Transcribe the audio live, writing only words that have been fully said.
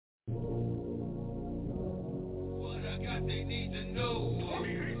got they need to know.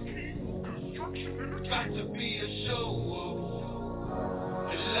 Got to be a show.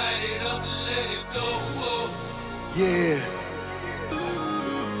 Light it up and let it go. Yeah.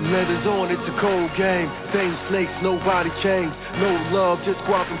 Letters on, it's a cold game. Fame snakes, nobody changed. No love, just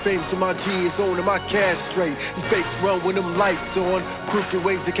guap and fame. So my G is on and my cash straight. These fakes run when them lights on. Crooked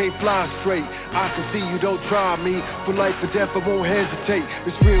ways that can't fly straight. I can see you don't try me. For life or death, I won't hesitate.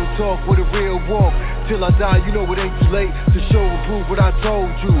 It's real talk with a real walk. Till I die, you know it ain't too late to show and prove what I told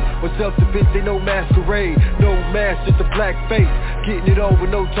you. But self-defense ain't no masquerade. No mask, just a black face. Getting it on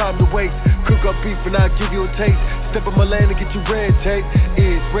with no time to waste. Cook up beef and I'll give you a taste. Step on my land and get you red tape.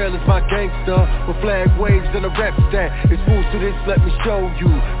 Israel is my gangster. With flag waves and a rep stat. It's fools to this, let me show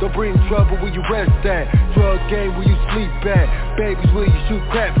you. Don't bring trouble where you rest at. Drug game where you sleep at. Babies where you shoot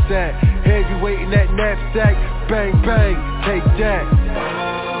craps at. Heavyweight in that knapsack. Bang, bang, take that.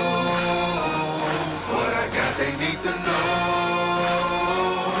 What I got they need to know.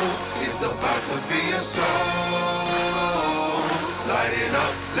 It's about to be a show. Light it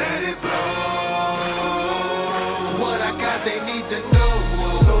up, let it blow. What I got they need to know.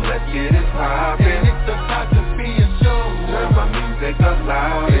 So let's get it poppin'. And it's about to be a show. Turn my music up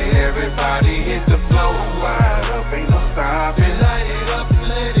loud and everybody hit the flow. Wide up, ain't no stopping. Light it up,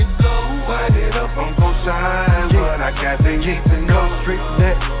 let it blow. Light it up, I'm gon' shine. What I got they need to know. Straight from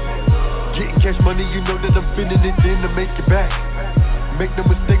that. Getting cash money, you know that I'm spending it in to make it back. Make no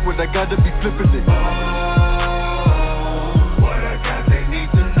mistake when I gotta be flipping it. What I got they need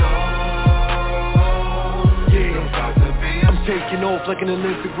to know. Yeah, I'm taking off like an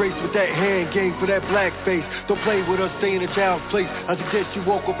Olympic race with that hand game for that black face. Don't play with us, stay in a child's place. I suggest you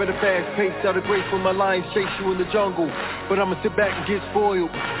walk up at a fast pace. Out of grace when my lions chase you in the jungle. But I'ma sit back and get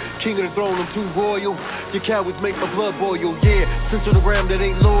spoiled. King of the throne, I'm too royal. Your cowards make my blood boil. Yeah, switch on the ram that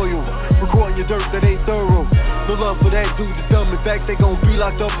ain't loyal. Recording your dirt that ain't thorough. No love for that dude that's dumb. In fact, they gon' be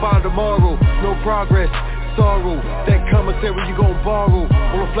locked up by tomorrow. No progress, sorrow. That commissary you gon' borrow.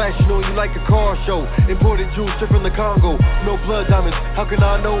 On a flash, you know you like a car show. Imported jewels straight from the Congo. No blood diamonds, how can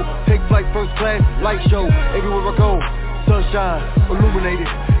I know? Take flight first class, light show. Everywhere I go, sunshine, illuminated.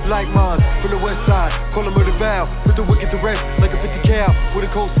 Like mine, from the west side. Call him murder vow, put the wicked to rest. Like a 50 cal, with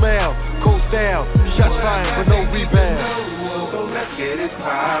a cold smile. Cold style, shots fired but no rebound. So let's get it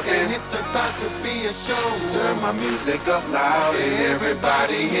poppin'. And it's about to be a show. Turn my music up loud and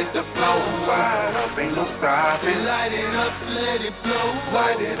everybody hit the flow. Wide up, ain't no stopping. Light it up, let it blow.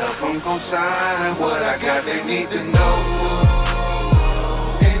 Light it up, I'm gon' shine. What I got they need to know.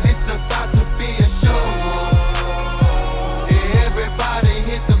 And it's about to be a show. Everybody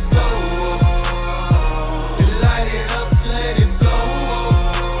hit the flow. Light it up, let it blow.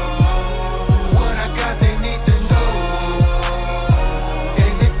 What I got they need to know.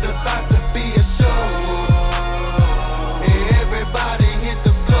 And it's about to be a show. Everybody hit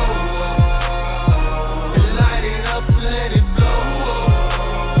the flow. Light it up, let it blow.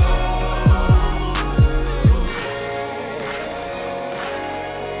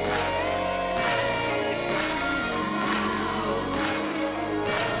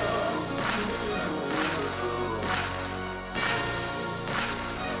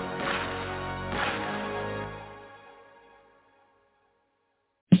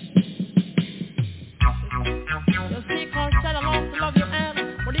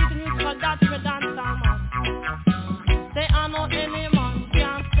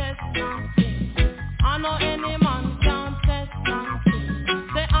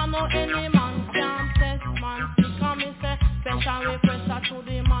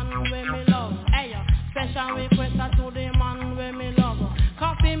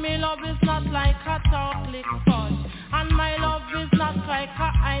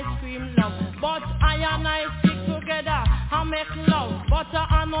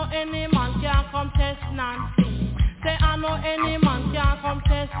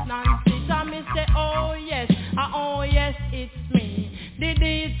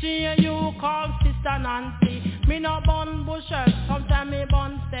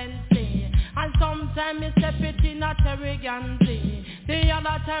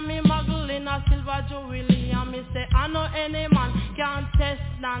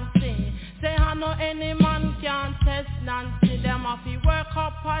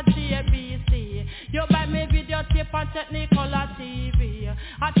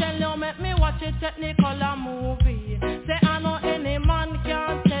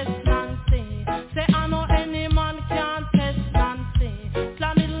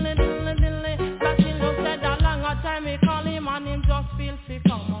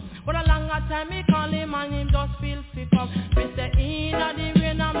 Inna the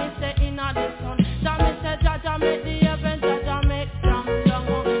rain and me say inna the sun. Jah me say Jah make the heaven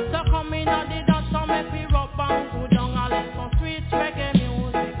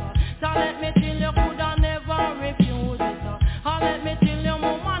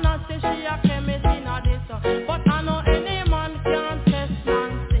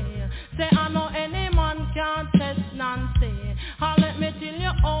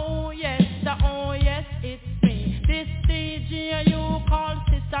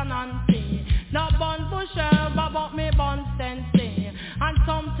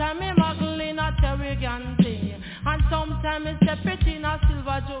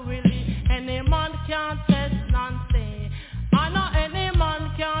a jewelry. Any man can't test Nancy. I know any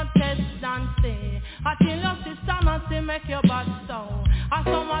man can't test Nancy. I tell your sister Nancy make your bad so. I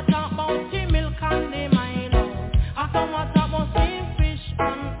saw my talk about tea milk and the Milo. I saw my talk about steamed fish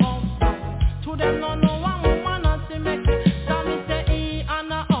and off. To them no know one woman Nancy make it. So me say E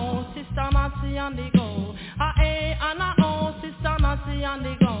and a O, sister Nancy and the go. A and a O, sister Nancy and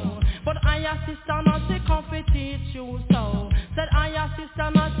the go. But I a sister Nancy come fi teach you so. Said I a sister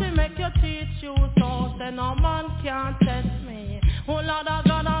Nancy make you teach you so. Said no man can't test me. Oh Lord of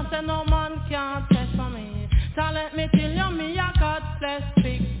God, I said no man can't test me. So let me tell you me a God bless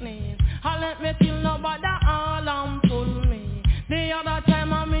picnic. And let me tell nobody all and pull me. The other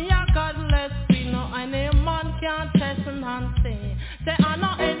time I me a God bless me. No any man can't test Nancy. Say I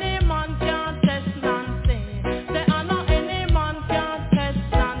know any man can't test Nancy. Say I know any man can't test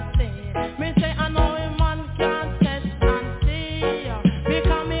Nancy. Me say I know a man can't test Nancy.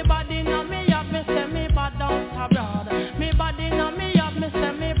 Because me body now me up, me say me bad out abroad. Me body now me up, me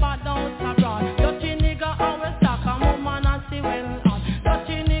say me bad out abroad. Dirty nigga always talk a woman and see well on.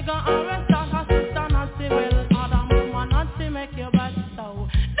 Dirty nigga always talk a sister Nancy well on. A woman Nancy make your bad so.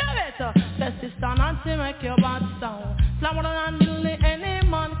 Do it, the sister Nancy make your bad so. Flower and lily, any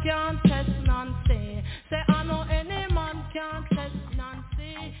man can't test Nancy. Say I know any man can't test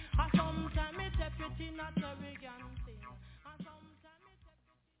Nancy. I sometimes me take it in a arrogant thing. I sometimes me take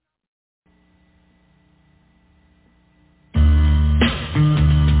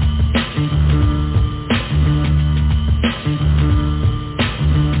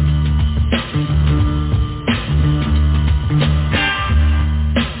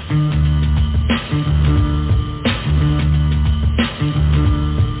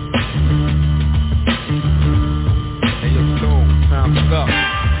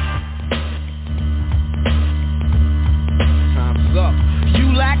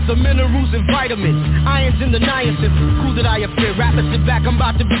the minerals and vitamins, irons in the niacin. Cool that I appear, rappers sit back, I'm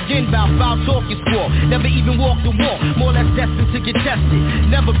about to begin. Foul talk is for, never even walked the walk. More or less destined to get tested,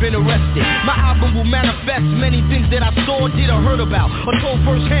 never been arrested. My album will manifest many things that I saw, did or heard about, or told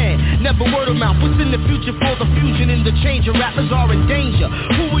firsthand, never word of mouth. What's in the future for the fusion and the change? Of rappers are in danger.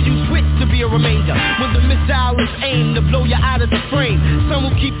 Who will use wits to be a remainder? When the missile is aimed to blow you out of the frame, some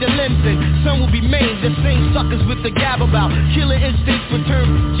will keep their limbs in, some will be maimed. The same suckers with the gab about killer instincts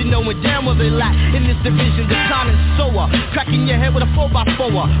return. You know it damn well they lack in this division, the con and sower. Cracking your head with a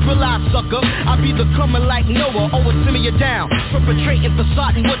 4x4. Realize, sucker, I be the coming like Noah. Oh, it's simmer you down, perpetrating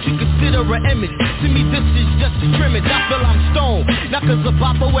facade and what you consider an image. To me, this is just a scrimmage. I feel I'm stoned, not cause of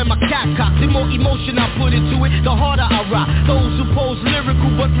bopper where my cap cock. The more emotion I put into it, the harder I rock. Those who pose lyrical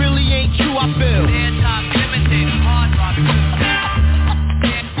but really ain't true, I feel. Time limited, hard rock.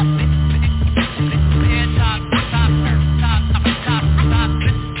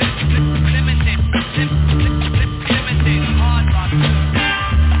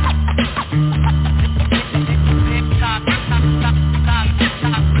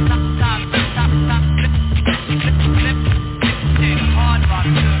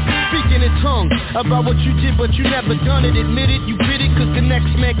 About what you did, but you never done it. Admit it, you bit it, cause the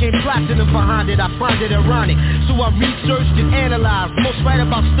next man came platinum behind it. I find it ironic, so I researched and analyzed. Most write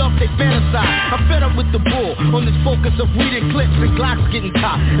about stuff they fantasize. I'm fed up with the bull on this focus of weed and clips and glocks getting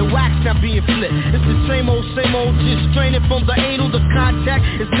caught and wax not being flipped. It's the same old, just straining from the anal. The contact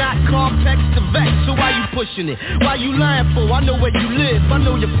is not complex to vex. So why you pushing it? Why you lying for? I know where you live, I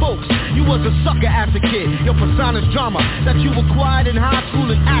know your folks. You was a sucker as a kid. Your persona's drama that you acquired in high school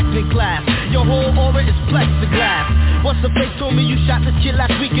and acting class. Your whole aura is plexiglass. What's the face told me you shot this kid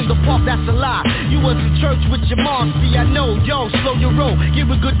last week in the park? That's a lie. You was in church with your mom. See, I know. Yo, slow your roll. Get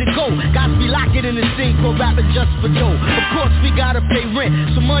it good to go. Guys be locking in this thing called rapping just for dough. Of course, we gotta pay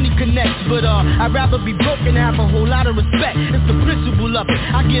rent, so money connects. But I'd rather be broke and have a whole lot of respect. It's the principle of it.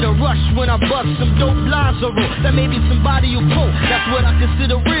 I get a rush when I bust some dope lines or roll. That maybe somebody will quote. That's what I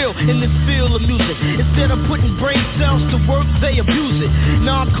consider real in this field of music. Instead of putting brain cells to work, they abuse it.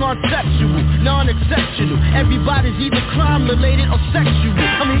 Non-conceptual, non-exceptional. Everybody's either crime-related or sexual.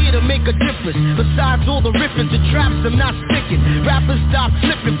 I'm here to make a difference. Besides all the riffing, the traps, I'm not sticking. Rappers stop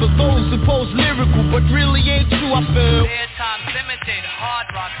flipping for those who pose lyrical, but really ain't true, I feel. Time limited, hard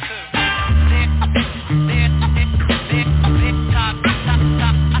rock too.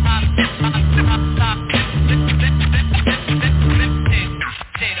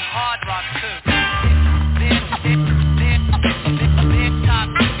 Hard rock too.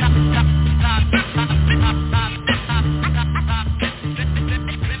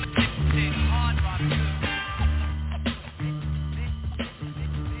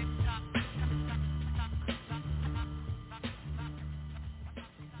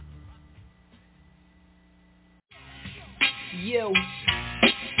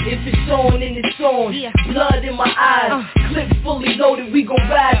 If it's on, then it's on. Blood in my eyes, clip fully loaded, we gon'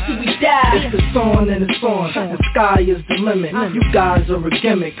 ride till we die. If it's on, then it's on. The sky is the limit. You guys are a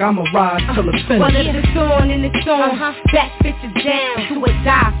gimmick. I'ma ride till it's finished. Well, if it's on, then it's on. Back bitches down, do or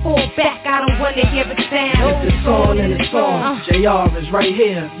die, fall back. I don't wanna hear a sound. If it's on, then it's on. JR is right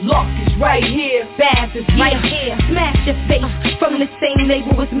here. Luck is right here. Baz is right here. Smash your face from the same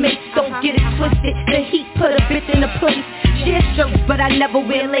label as Mace. Don't get it twisted. The heat put a bitch in a place. Share shirts, but I never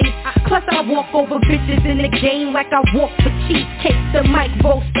wear lace. Plus I walk over bitches in the game like I walk for cheesecake. The mic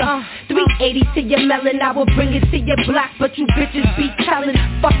roaster. 380 to your melon, I will bring it to your block, but you bitches be telling.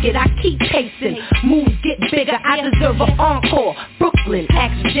 Fuck it, I keep pacing. Moves get bigger, I deserve an encore. Brooklyn,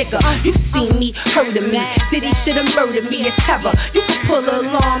 axe jigger. You see me, heard of me. City should've murdered me, a terror. You can pull an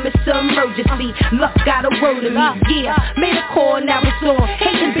alarm, it's an emergency. Luck got a word of me, yeah. Made a call, now it's on.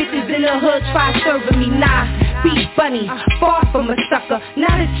 Hating bitches in the hood, try serving me, nah. Be bunny, far from a sucker.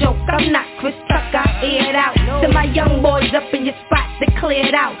 Not a joke, I'm not Chris Tucker. Air it out to my young boys up in your spot to clear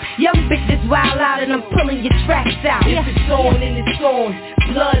it out. Young bitches wild out and I'm pulling your tracks out. If it's on, then it's on.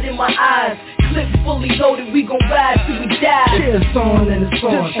 Blood in my eyes, clip fully loaded, we gon' ride till we die. It's on, and it's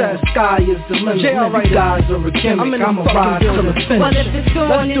on. The sky is the limit. You guys are a gimmick. I'ma ride till it's finished. Well, if it's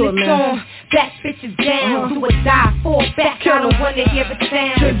on, then it's on. Back bitches down, do or die, fall back. I don't wanna hear a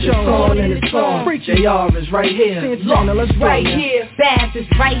sound. If it's on, and it's on. JR is right here. Luck is right here. Baz is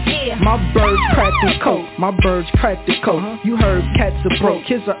right here. My birds crack the coat. My birds crack the coat. You heard cats are broke.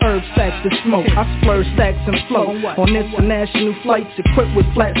 Here's a herb sack to smoke. I splurge stacks and float on international flights equipped with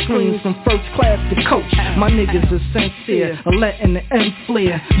flat screens from first class to coach. My niggas are sincere, a letting the M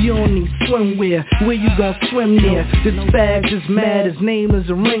flare. You don't need swimwear. Where you gon' swim near? This bag is mad. His name is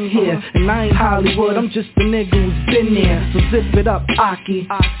a ring here, and I ain't Hollywood. I'm just a nigga who's been there. So zip it up, Aki.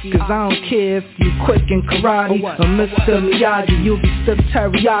 Cause I don't care if you quick in karate or Mr. Miyagi. You'll be stiff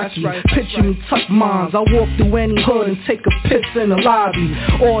teriyaki. Picture me tuck moms. I walk through any hood and take a piss in the lobby.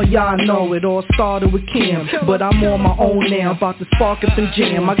 All y'all know it all started with Kim, but I'm on my own now, about to spark up and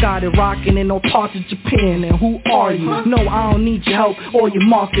jam. I got it rocking in all parts of Japan. And who are you? No, I don't need your help or your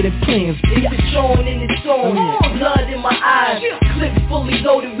marketing plans. If it's on, then it's on. Blood in my eyes, clip fully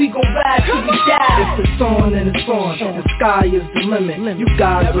loaded, we gon' ride till we die. If it's on, then it's on. The sky is the limit. You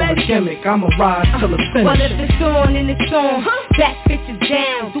guys are a gimmick. I'ma ride till it's finished. Well, if it's on, then it's on. Back bitches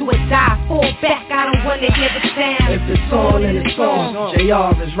down, do or die, fall back. I don't wanna hear the sound. If it's on, then it's on.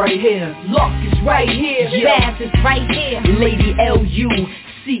 JR is right here. Luck is right here. Baz is right here. Lady L.U.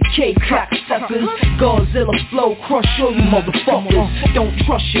 CK cocksuckers, Godzilla flow, crush all you motherfuckers. Don't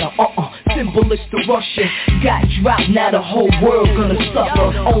trust ya, symbol is to Russia. Got dropped, now the whole world gonna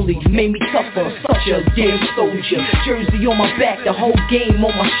suffer. Only made me tougher, such a damn soldier. Jersey on my back, the whole game on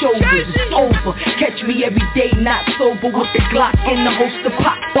my shoulders. It's over, catch me every day, not sober, with the Glock and the holster,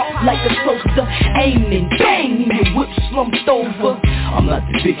 pop up like a toaster. Aiming, bang, your whip slumped over. I'm not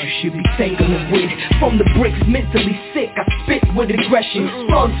the bitch you should be tangling with. From the bricks, mentally sick, I spit with aggression.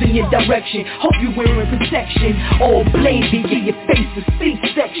 Slugs in your direction, hope you're wearing protection. All blazing, give your face a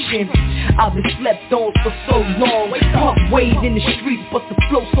C-section. I've been slept on for so long. Pump weight in the streets, but the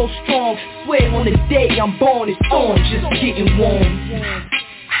flow so strong. Swear on the day I'm born, it's on, just getting warm.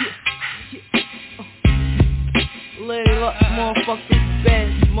 Lay up, motherfuckers,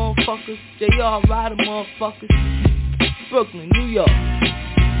 Baz, motherfuckers, JR Rider, motherfuckers, Brooklyn, New York,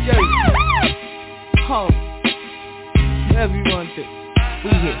 Jersey, home, wherever you want to. We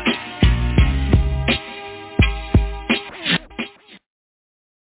here.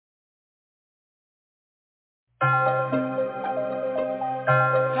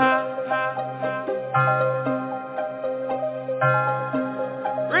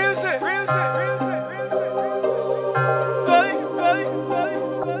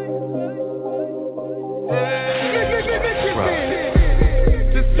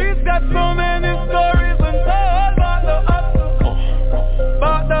 The streets got so many stories untold about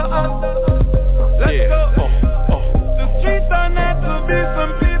the hustle.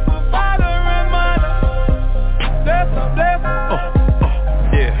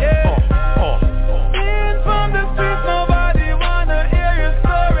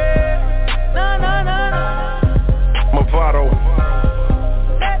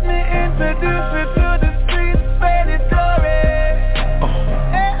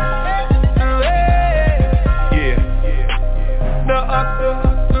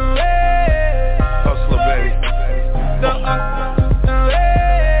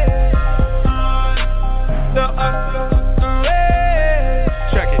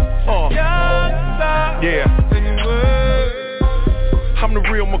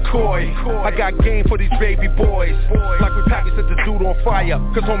 McCoy. I got game for these baby boys. Like we packaged set the dude on fire.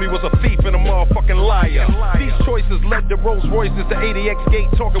 Cause homie was a thief and a motherfucking liar. These choices led to Rolls Royces, the 80X gate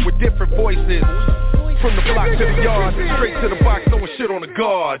talking with different voices. From the block to the yard, straight to the box, throwing shit on the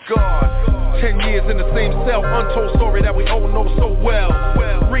guard. 10 years in the same cell, untold story that we all know so well.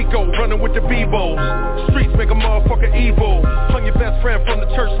 Rico running with the Bebos. Streets make a motherfucker evil. Hung your best friend from the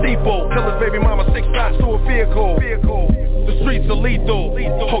church steeple. Kill his baby mama 6 shots to a vehicle. The streets are lethal.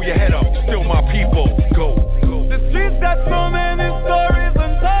 Hold your head up, still my people. Go. The streets got so many stories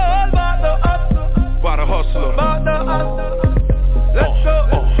untold about the hustler. By the hustler. About the hustler. Let's go.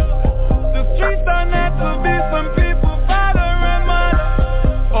 The streets are meant to be some people, father and mother.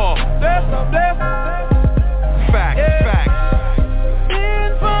 Bless them, bless them. Facts.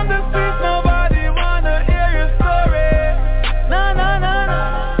 Being from the streets, nobody wanna hear your story. No.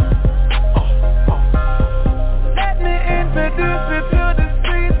 Let me introduce you to the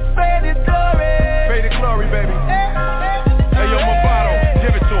streets, faded glory. Faded glory, baby. Hey, yo, Movado,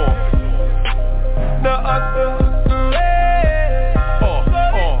 give it to him. The hustle.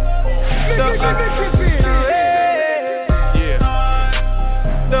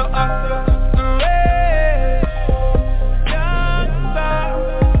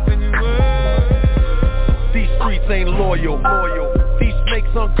 These streets ain't loyal. These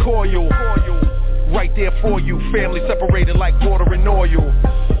snakes uncoil. Right there for you. Family separated like water and oil.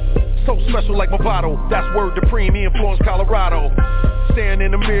 So special like Movado. That's word to Preem, influenced Colorado. Staring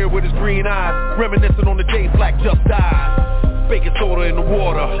in the mirror with his green eyes, reminiscing on the day Black just died. Baking soda in the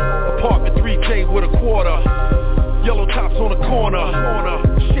water. Apartment 3K with a quarter. Yellow tops on the corner.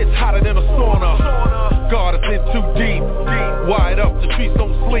 Shit's hotter than a sauna. God is in too deep. Wide up, the streets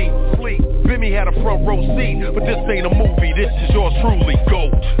don't sleep. Bimmy had a front row seat, but this ain't a movie. This is yours truly. Go.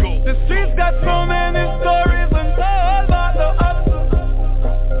 The streets got so many stories untold about the hustler.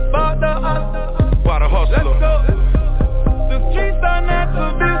 About the hustler. By the hustler. Let's go. The streets are meant to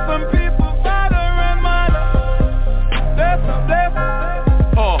be some people, father and mother. Bless them.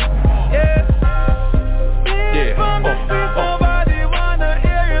 Yeah. From the streets, nobody wanna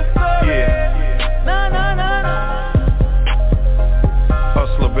hear your story. No.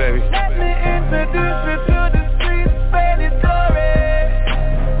 Hustler, baby. Let me introduce you to the streets, faded glory.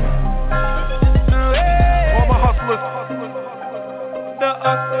 All my hustlers. The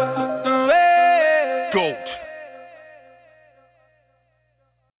hustler. Goat.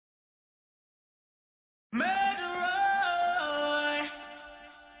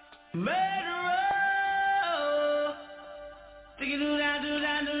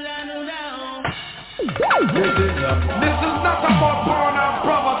 This is not about porn and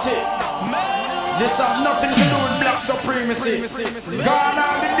poverty. This has nothing to do with black supremacy. Gone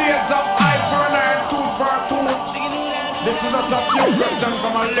are the days of eye for an eye, tooth for a tooth. This is just a few questions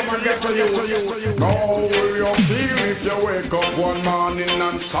from a little get to you. Now will you feel if you wake up one morning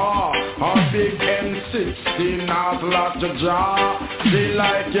and saw a big M16 out lost your jaw? Feel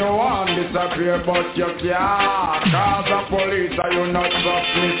like you want to disappear but you can't. Cause the police are you not just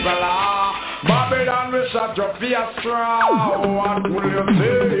me fella. Babylon will shut your face straw. What will you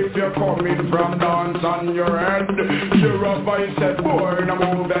say if you're coming from dance on your head? You're a voice said, boy, no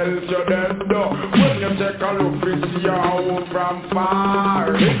move else you're dead. When you take a look, we see your home from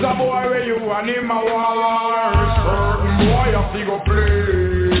far. It's a boy where you and him a war. Certain boy you have to go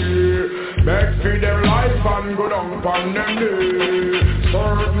play. Beg for their life and go down upon them day.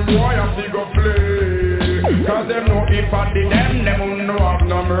 Certain boy you have to go play. Cause them know if I did them will no have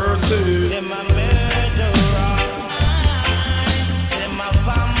no mercy. Them a murderer, them a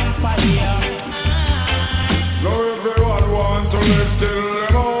vampire. Now everyone want to live till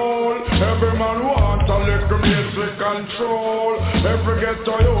them all. Every man want a little basic control. Every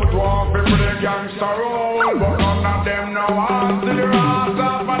ghetto youth want to be the gangster role. But none of them now want to the wrath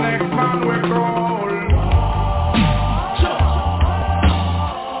of a next man we call.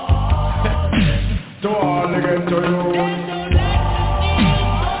 To all the ghetto youth,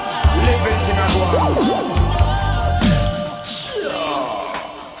 living in a world.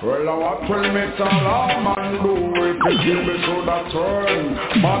 Well, what will make a lawman do if the table should have turned?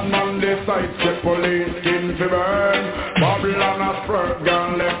 Madman decides the police skin to burn. Babylon a spread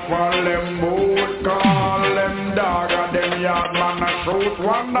gun left for them boot. Call them dog and them yard man a shoot.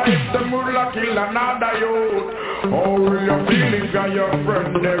 Wonder if them would kill another youth. How will you feel if your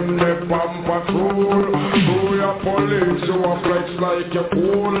friend them left on patrol? Do your police you a flex like a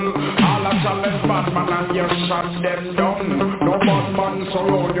fool? All a challenge Batman and you shot them down. No Batman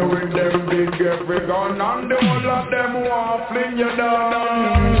surround you with them big every gun. And the whole of them want fling you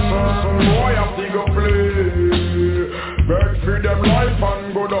down. So boy have to go play. Beg for them life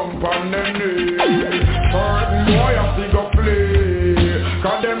and go down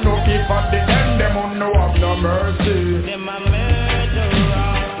Cause them know if at the end them on no have no mercy. Them a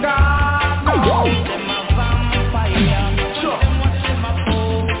murderer. God, no. Them a vampire. Sure. Them a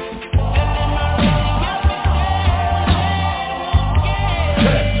fool.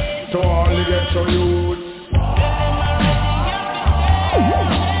 To all the ghetto youth.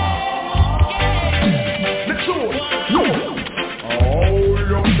 The truth. Oh,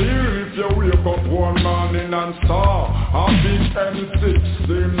 you feel if you wake up one morning and saw a big M6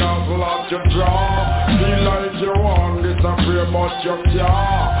 seem novel at your jaw. Feel like you want disappear but you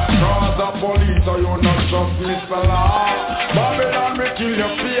can't. Cause the police are you not just Mr. Law. Babylon may kill you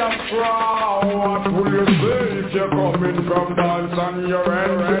for your fraud. What will you say if you're coming from dance on your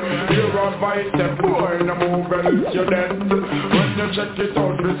end? You're a vice boy in a move else you're dead. When you check it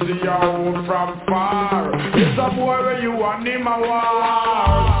out we see your own from far. It's a boy where you want him a war.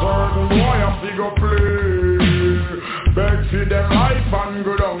 Certain boy a figure play. Beg for them life and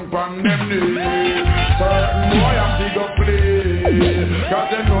go down on them knees. Certain boy a figure play. Cause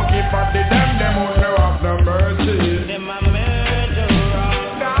they know if I did them won't have no mercy. Them a murderer.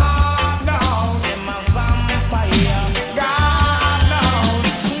 No. Them a vampire. God no.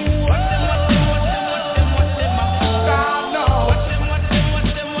 Watch them a fool. God no. Watch them.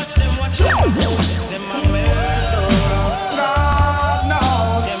 Them a murderer. God no.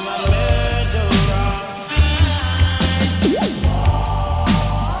 Them a murderer.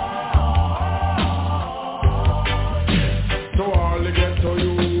 To all the ghetto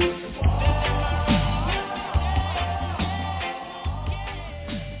youth.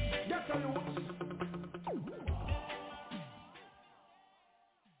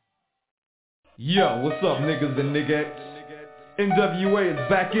 Yo, what's up niggas and niggettes? NWA is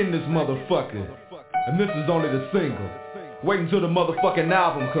back in this motherfucker. And this is only the single. Wait until the motherfucking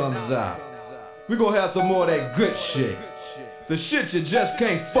album comes out. We gonna have some more of that good shit. The shit you just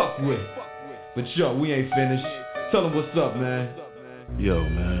can't fuck with. But yo, we ain't finished. Tell them what's up, man. Yo,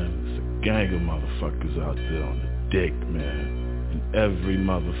 man, it's a gang of motherfuckers out there on the dick, man. In every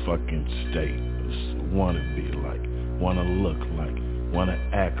motherfucking state. Just wanna be like, wanna look like, wanna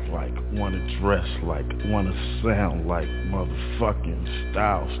act like, wanna dress like, wanna sound like, motherfucking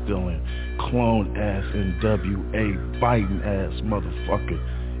style stealing, clone ass NWA biting ass motherfucker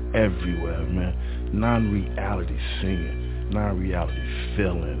everywhere, man. Non-reality singing, non-reality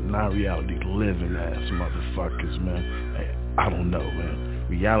feeling, non-reality living ass motherfuckers, man. Hey, I don't know, man.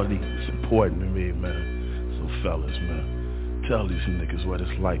 Reality is important to me, man. So fellas, man, tell these niggas what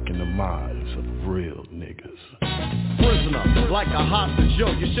it's like in the minds of real niggas. Prisoner, like a hostage,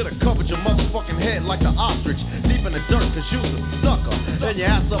 yo, you should've covered your motherfucking head like the ostrich. Deep in the dirt, cause you's a sucker. And your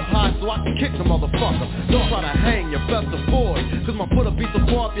ass up high so I can kick the motherfucker. Don't try to hang, you best avoid. Cause my foot will beat the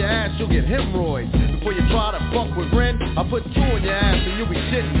floor off your ass, you'll get hemorrhoids. Before you try to fuck with Ren, I put 2 in your ass and you'll be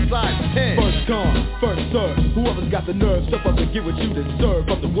shitting size 10. First come, first serve. Whoever's got the nerve, step up and get what you deserve.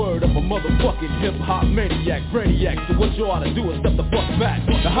 From the word of a motherfucking hip-hop maniac, brainiac. So what you ought to do is step the fuck back.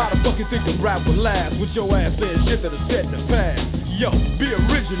 Now how the fuck you think a rap will last with your ass saying shit that'll set in the past? Yo, be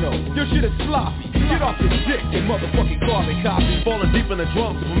original, your shit is sloppy. Get off your dick, you motherfucking carbon copy. Falling deep in the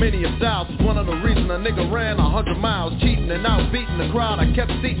drums for many of styles was one of the reasons a nigga ran 100 miles, cheating and out beating the crowd. I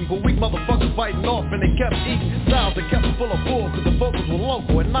kept seating for weak motherfuckers fighting off, and they kept eating styles that kept them full of bull, cause the focus were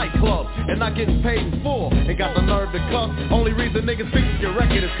local and nightclubs and not getting paid in full. And got the nerve to cuss. Only reason niggas fixed your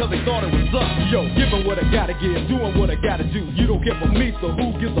record is cause they thought it was us. Yo, giving what I gotta give, doing what I gotta do. You don't care for me, so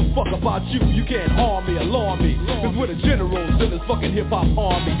who gives a fuck about you? You can't harm me, alarm me, cause we're the generals in this fucking hip-hop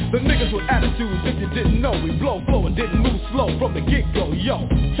army. The niggas with attitudes, if you didn't know, we blow and didn't move slow from the get-go. Yo,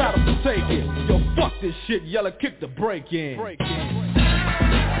 try to take it. Yo, fuck this shit, yella, kick the break in. It's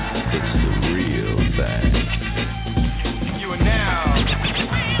the real thing. You are now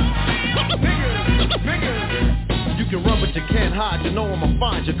niggas. You can run but you can't hide, you know I'ma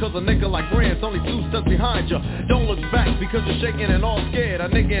find you. Cause a nigga like Rand's only 2 steps behind you. Don't look back because you're shaking and all scared. A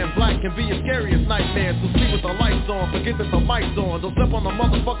nigga in black can be your scariest nightmare. So sleep with the lights on, forget that the mic's on. Don't step on the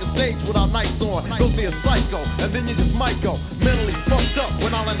motherfucking stage without nights on. Don't be a psycho, and then you just might go mentally fucked up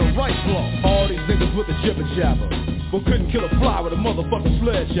when I land the right blow. All these niggas with the jibber jabber, but couldn't kill a fly with a motherfucking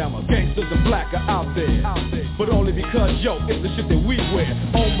sledgehammer. Gangsters and black are out there, but only because, yo, it's the shit that we wear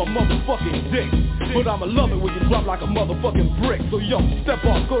on my motherfucking dick. But I'ma love it when you drop like a motherfucking brick. So yo, step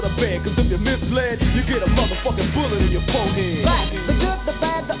off, go to bed, cause if you're misled, you get a motherfucking bullet in your forehead. Black, the good, the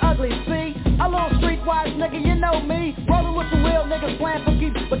bad, the ugly, see? A little streetwise nigga, you know me. Rolling with the real niggas, playing for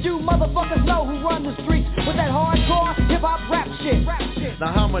keeps, but you motherfuckers know who run the streets with that hardcore hip-hop rap shit.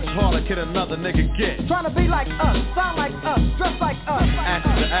 Now how much harder can another nigga get? Trying to be like us, sound like us, dress like us.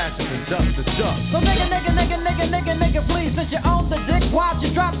 Ashes to ashes and dust to dust. So nigga, please, since you own the dick, why'd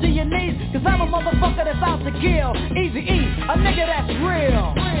you drop to your knees? Cause I'm a motherfucker that's out to kill. Easy-E, a nigga that's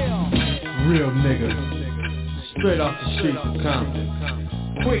real. Real nigga. Straight off the streets of Compton.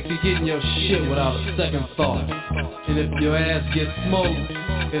 Quick to getting your shit without a second thought. And if your ass gets smoked,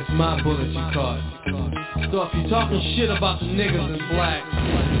 it's my bullet you caught. So if you're talking shit about the niggas in black,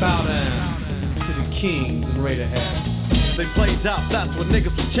 bow down to the kings and Raider hats. They played out, that's what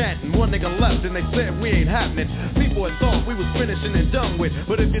niggas was chanting. One nigga left and they said we ain't happening. People had thought we was finishing and done with.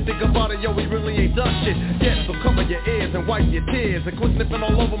 But if you think about it, yo, we really ain't done shit yet. So cover your ears and wipe your tears and quit sniffing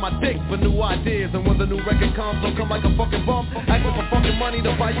all over my dick for new ideas. And when the new record comes, don't come like a fucking bum. Asking for fucking money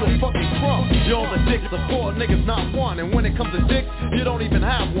to buy you a fucking crumb. Yo, the dicks are four, niggas not one. And when it comes to dicks, you don't even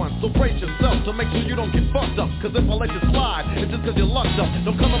have one. So brace yourself to make sure you don't get fucked up. Cause if I let you slide, it's just cause you're lucked up.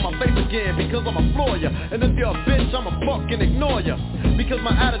 Don't come in my face again because I'ma floor ya. And if you're a bitch, I'ma fucking ignore ya. Because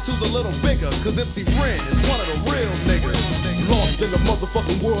my attitude's a little bigger. Cause MC Ren is one of the real niggas. Lost in the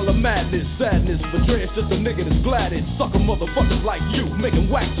motherfucking world of madness, sadness. But Dre's just a nigga that's glad it. Sucker motherfuckers like you making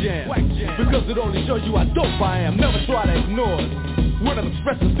whack jams. Because it only shows you how dope I am. Never try to ignore it. When I'm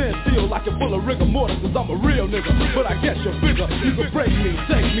expressing stand still like you're full of rigor mortis. Cause I'm a real nigga, but I guess you're bigger. You can break me,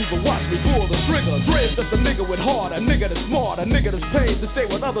 take me, but watch me pull the trigger. Dre's just a nigga with heart, a nigga that's smart, a nigga that's paid to stay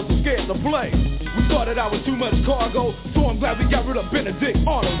with others who scared to play. We started out with too much cargo, so I'm glad we got rid of Benedict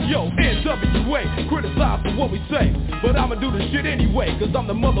Arnold. Yo, NWA, criticize for what we say, but I'ma do the shit anyway. Cause I'm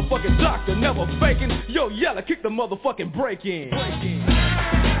the motherfucking doctor, never faking. Yo, yella, kick the motherfucking break in.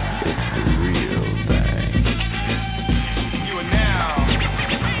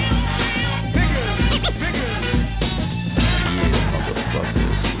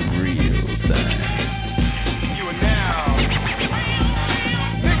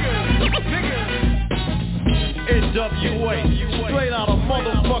 NWA, straight out of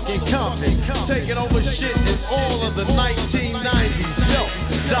motherfucking Compton, taking over shit in all of the 1990s. Yo,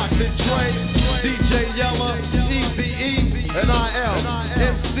 Dr. Dre, DJ Yella, Eazy-E, and IL,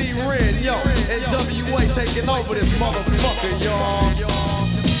 MC Ren, yo, NWA taking over this motherfucker,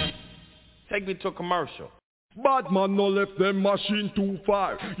 y'all. Take me to a commercial. Bad man no left them machine too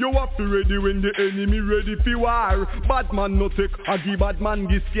far. You have to ready when the enemy ready for war. Bad man no take a give bad man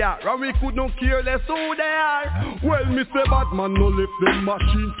this car. And we could not care less who they are. Well, me say bad man no left them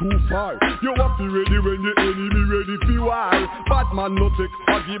machine too far. You have to ready when the enemy ready for war. Bad man no take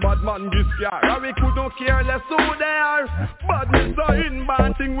a give bad man this car. And we could not care less who they are. Badness are in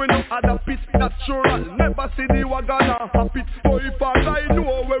bad thing we no other pit natural. Never see the wagon or hop it. So if I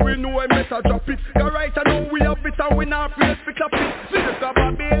know where we know a better drop it. Cause right now we have it and we not play for clap it. Later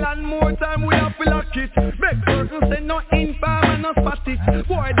Babylon more time we have to lock it. Make person say no infam and no spot it.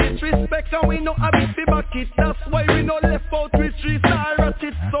 Boy disrespect and we no have it to back it. That's why we no left out with 3-star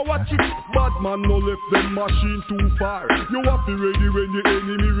rocket. So watch it. Bad man no left them machine too far. You have to ready when the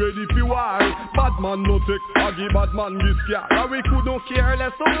enemy ready for war. Bad man no take a give bad man this car. And we could not care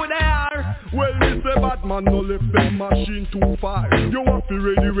less who they are. Well we say bad man no left them machine too far. You have to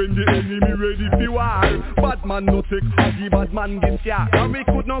ready when the enemy ready for war. Bad man no take a give bad man this car. And we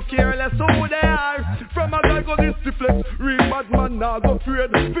could not care less who they are. From a guy go this to flex. Real bad man now go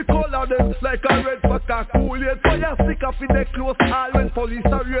afraid. We color them like a red fuck a cool yet. So you stick up in the close all when police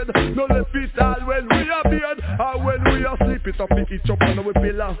are red. No left it all when we are beard. Or when we are sleep it up, pick it up and we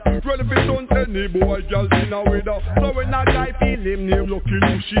pillar. Run if it don't any boy girl in a window. So when a guy feel him name lucky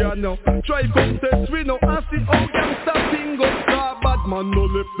Luciano. Try come test we know and see how gangsta thing go. Bad man no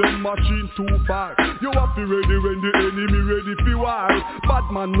left them machine too far. You have to ready when the enemy ready for war.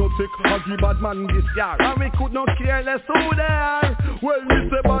 Bad man no take a give bad man this car. And we could not care less who they are. Well we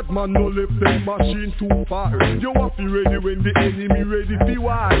say bad man no left them machine too far. You have to ready when the enemy ready for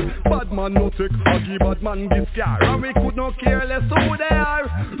war. Bad man no take a give bad man this car. And we could not care less who they are.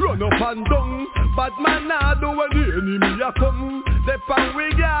 Run up and down. Bad man now do when the enemy a come. They pan we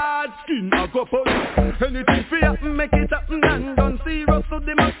guard. Skin a couple. Anything for happen make it happen and done. Serious to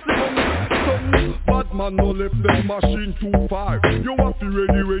the maximum. Son, bad man no left them machine too far. You have to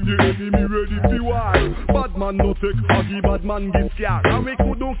ready when the enemy ready for war. Bad man no take a give bad man this car. And we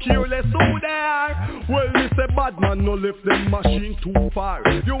could not care less who they are. Well we say bad man no left them machine too far.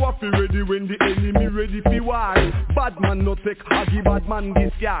 You have to ready when the enemy ready for war. Bad man no take a give bad man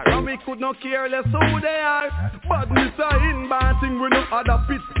this car. And we could not care less who they are. Badness are in bad thing we no other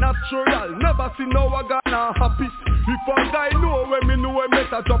pit natural. Never see no a gonna happy. If a guy know when we know we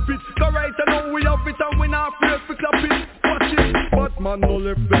better drop it. Cause right now we have it and we not afraid to clap it. Watch it. But man no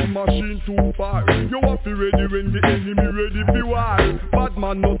left them machine too far. You have to ready when the enemy ready for war. Bad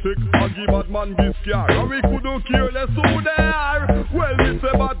man no take a give bad man this car. And we couldn't care less who they are. Well we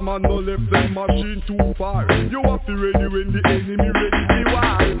say bad man no left them machine too far. You have to ready when the enemy ready for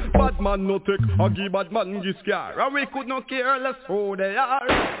war. Bad man no take a give bad man this car. And we could not care less who they are.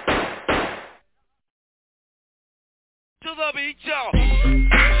 To the beat, y'all.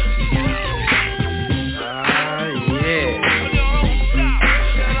 Yeah.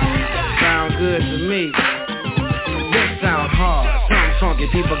 Sound good to me. This sound hard. Something funky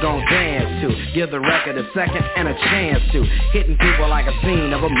people gon' dance to. Give the record a second and a chance to. Hitting people like a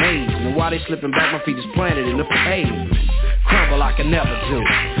scene of amazement. While they slipping back, my feet is planted in the pavement. Crumble I can never do.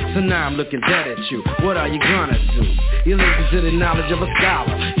 So now I'm looking dead at you. What are you gonna do? You listen to the knowledge of a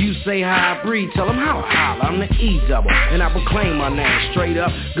scholar. You say how I breathe, tell them how I holler. I'm the E-double, and I proclaim my name. Straight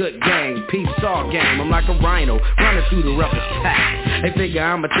up, good gang, peep saw game. I'm like a rhino, running through the roughest pack. They figure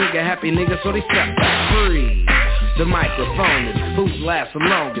I'm a trigger-happy nigga, so they step back. Free. The microphone is who's last the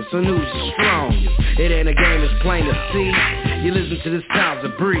longest and who's the strongest. It ain't a game, it's plain to see. You listen to the sounds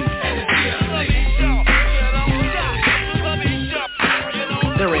of breeze.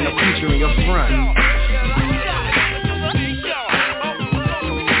 There ain't no future in your front.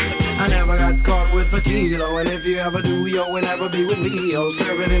 I never got caught with a kilo, and if you ever do, yo, will never be with me, yo.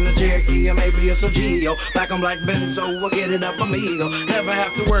 Serve it in the Cherokee, or maybe it's a Geo. Black on black Benzo, we'll get it up amigo. Never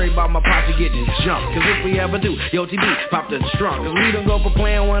have to worry about my posse getting jumped, cause if we ever do, yo, TB, pop the trunk. Cause we don't go for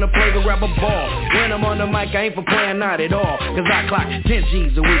playing, wanna play to grab a ball. When I'm on the mic, I ain't for playing, not at all. Cause I clock 10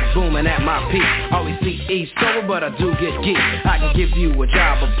 G's a week, booming at my peak. Always see East sober, but I do get geek. I can give you a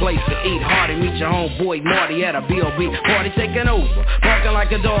job, a place to eat. Hardy, meet your homeboy Marty at a B.O.B. party taking over. Barking like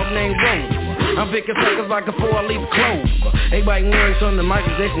a dog named Rover. I'm picking suckers like a 4-leaf clover. They biting words on the mic,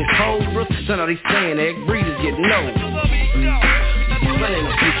 they some cobras. So now they saying egg breeders getting over. But ain't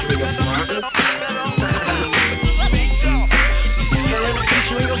no future in your front. There ain't no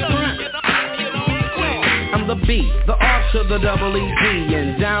future in your front. I'm the B, the R to the double E-D,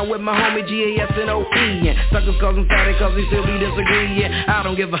 and down with my homie G-A-S-N-O-E, and suckers cause I'm fatty cause they still be disagreeing. I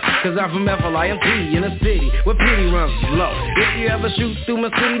don't give a, cause I'm from F-L-I-M-T in a city where pity runs low. If you ever shoot through my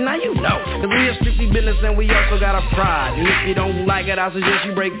city, now you know, cause we a strictly business and we also got a pride. And if you don't like it, I suggest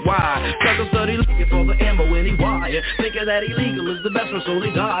you break wide. Suckers study looking for the ammo in the wire, thinking that illegal is the best one, so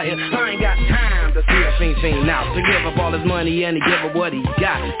they die. I ain't got time to see a fiend out, to give up all his money and to give up what he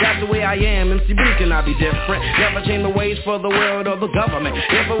got. That's the way I am, MC B can I be different. Never change the ways for the world or the government.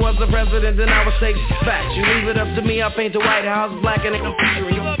 If I was the president, then I would say facts. You leave it up to me, I'll paint the White House black and ain't no future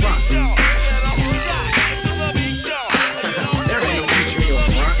in your front. There ain't no future in your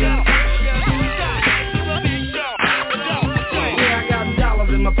front. Yeah, I got dollars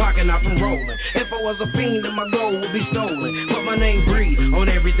in my pocket, not from rolling. If I was a fiend, then my gold would be stolen. Put my name breed on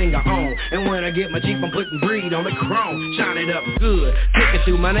everything I own. And when I get my Jeep, I'm putting breed on the chrome. Shine it up good, kick it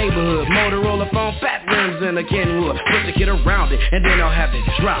through my neighborhood. Motorola phone, fat rims in a Kenwood. Put the kid around it, and then I'll have it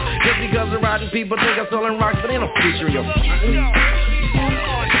drop. Just because the riding people think I'm selling rocks, but ain't no future in your front.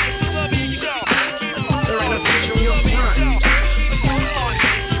 There ain't no future in your front.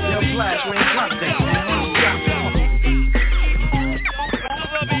 Yo, Flash, we ain't like that, man.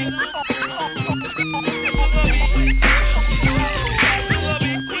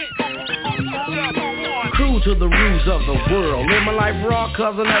 To the rules of the world. Live my life raw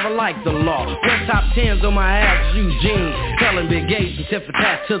cause I never liked the law. West top 10s on my ass, Eugene. Telling big Gates and tip for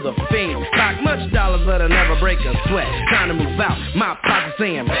tat to the fiends. Talk much dollars but I never break a sweat. Time to move out, my pocket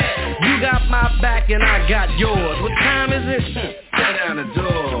saying, you got my back and I got yours. What time is it? Tear down the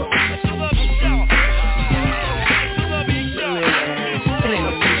door. It ain't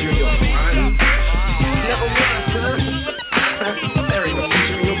no future in your front. Never was, sir. There ain't no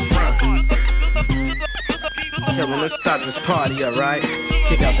future in your front. Yeah, well, let's start this party, alright?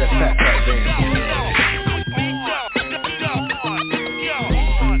 Kick out that fat band.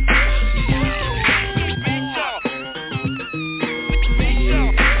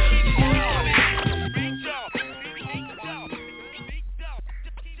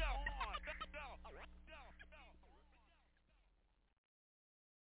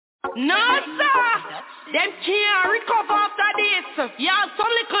 No, sir. Them can't recover after this. Y'all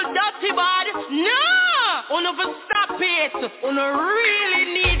some little dirty body. No. Uno for stop it. Uno really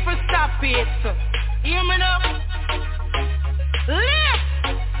need for stop it. Hear me now?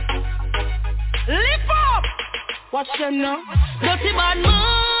 Lift up. Watch them now. Dirty bad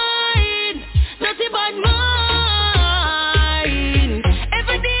mind. Dirty bad mind.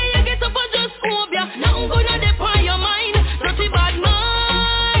 Every day you get up and just move ya. Now I'm gonna dip on your mind. Dirty bad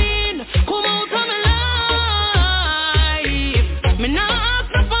mind. Come out of my life.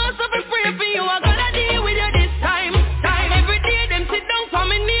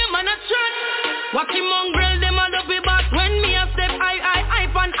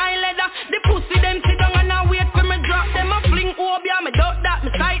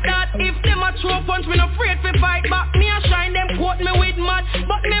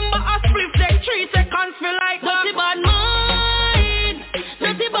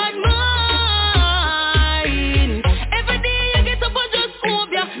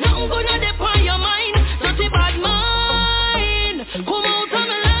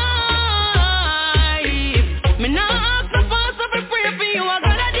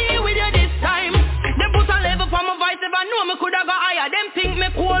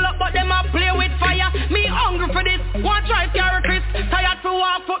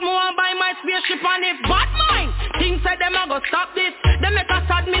 ship and if bad mind. Things said them a go stop this. Them make a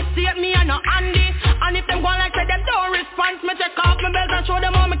sad mistake, me and no Andy. And if them go like say them don't respond, me take off my belt and show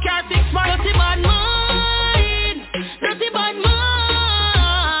them how me care 6 months. Dirty bad mind, dirty bad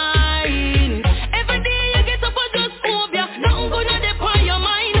mind. Every day you get up and just move ya. Nothing gonna dip on your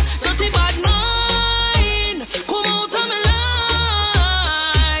mind. Dirty bad mind, come out of my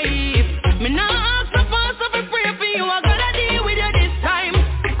life. Me nah ask no fast, so I pray for you. I gotta deal with you this time.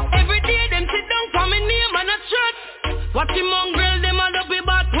 Every day them sit down for me name and a chat. Watch him mongrel, them a up it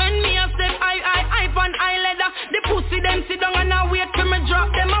back. When me a step, I pan eye leather. The pussy them sit down and I wait till me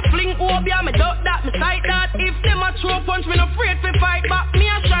drop. Them a fling obia, me duck that, me sight that. If them a throw punch, me no afraid to fight back. Me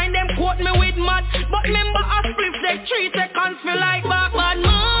a shine them quote me with mud. But remember a split they 3 seconds feel like back. Bad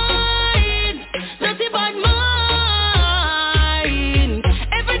mind, dirty bad mind.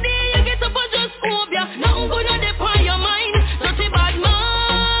 Every day you get up and just obia. Nothing gonna dip on your mind. Dirty bad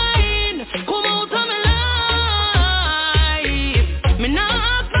mind, come out of my life. Me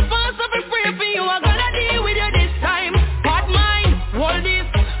nah ask no fast, so I pray for you. I gotta deal with you this time. Bad mind, hold this,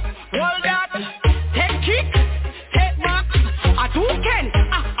 hold that. Take kick, take back. I do can,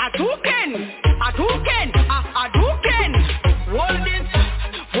 I do can, I do can, I do can. Hold this,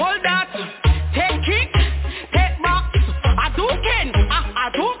 hold that. Take kick, take back. I do can, I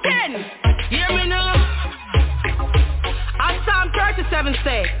do can. Hear me now. As Psalm 37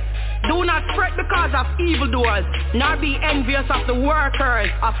 say, do not fret because of evildoers, nor be envious of the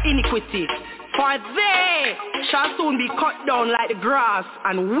workers of iniquity. For they shall soon be cut down like the grass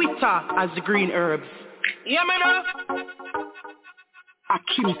and wither as the green herbs. Hear me now?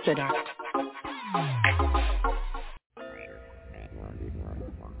 Akim said that.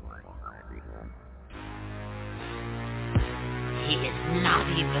 He is not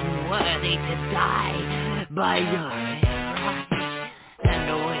even worthy to die by your right and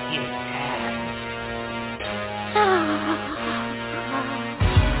wicked hands.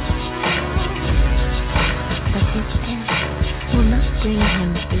 But his end will not bring him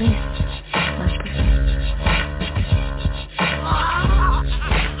bliss like the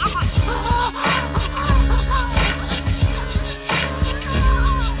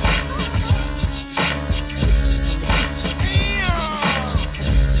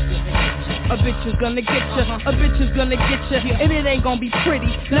A bitch is gonna get ya, a bitch is gonna get ya, and it ain't gonna be pretty.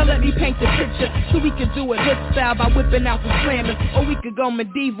 Now let me paint the picture, so we can do it hood style by whipping out the slammers, or we could go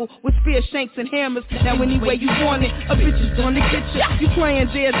medieval with spear shanks and hammers. Now any way you want it, a bitch is gonna get ya. You playing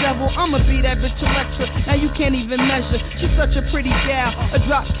Daredevil, I'ma be that bitch Selector. Now you can't even measure, she's such a pretty gal. A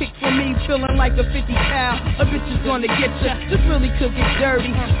drop kick for me, feeling like a 50 cal. A bitch is gonna get ya, this really could get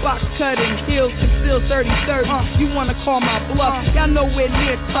dirty. Box cutting, heels conceal 30-30. You wanna call my bluff, y'all nowhere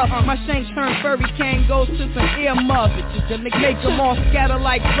near tough. My shank turn furry cane goes to some ear muff. Bitches gonna make them all scatter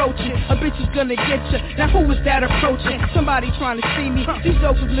like roaches. A bitch is gonna get ya. Now who is that approaching? Somebody trying to see me. These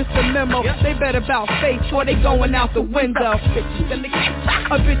jokers missed the memo. They bet about face or they going out the window. Bitches gonna get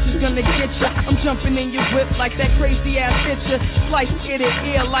ya. A bitch is gonna get ya. I'm jumping in your whip like that crazy ass picture. Slice it in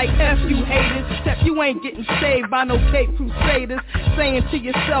ear like F you haters. Except you ain't getting saved by no Cape Crusaders. Saying to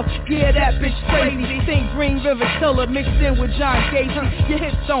yourself, yeah that bitch crazy. They think Green River Killer mixed in with John Gacy. Your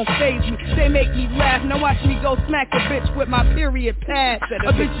hits don't faze me. They make me laugh. Now watch me go smack a bitch with my period pad.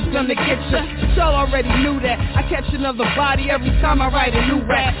 A bitch is gonna get ya. Y'all already knew that. I catch another body every time I write a new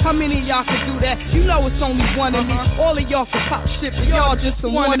rap. How many of y'all can do that? You know it's only one of me. All of y'all can pop shit, but y'all just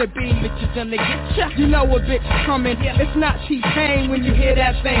some wannabe. Bitch is gonna get ya. You know a bitch coming. It's not T-Pain when you hear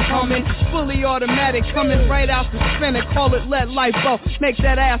that thing humming. Fully automatic coming right out the spinner. Call it let life go. Make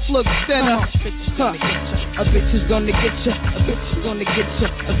that ass look thinner. A bitch is gonna get ya. A bitch is gonna get ya.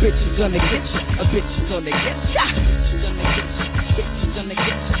 A bitch is gonna get ya. A bitch is gonna get ya. A bitch is gonna get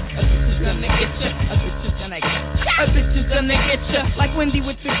ya. A bitch is gonna get ya. A bitch is gonna get ya. A bitch is gonna get ya. Like Wendy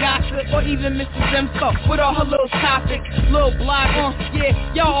with the gossip, or even Mrs. Info with all her little topics, little bloggers.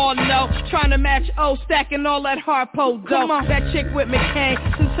 Yeah, y'all all know. Trying to match O, stacking all that harpo dough. That chick with McCain,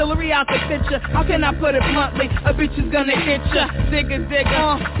 since Hillary out the picture. How can I put it bluntly? A bitch is gonna hit ya. Digger,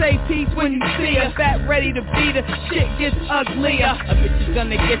 say peace when you see her. Fat ready to beat her. Shit gets uglier. A bitch is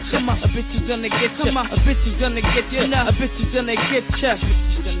gonna get ya. A bitch is gonna get ya. A bitch is gonna get ya. A bitch is gonna get ya.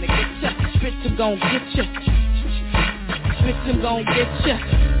 Bitch is gonna get ya. Bitch is gonna get ya. Bitch is gonna get ya.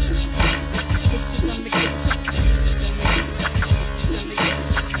 Bitch is gonna get ya.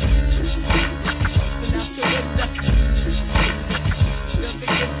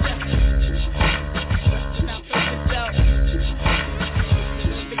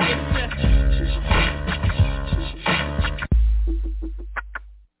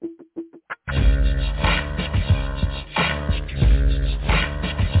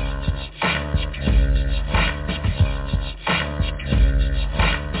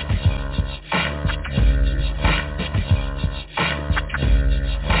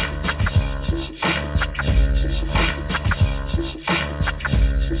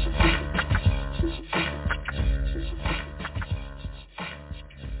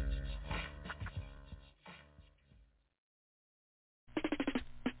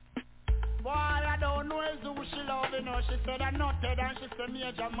 who she loving her. She said I nutted and she said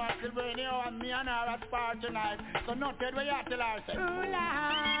Major Michael Brainy, and me and her at spar tonight. So nutted where you tell her, say, ooh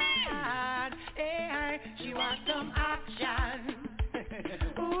Lord, hey, she wants some action.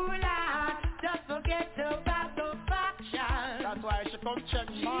 Ooh Lord, don't forget about the faction. That's why she come check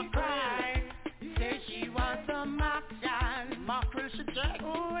She cried, say she wants some action. Mackerel she check. Ooh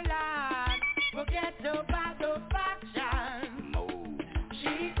Lord, forget about the faction.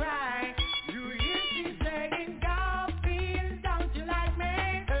 She cried, you hear she saying, go feel, don't you like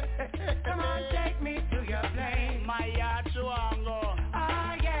me? Come on, take me to your place. My yard she want go.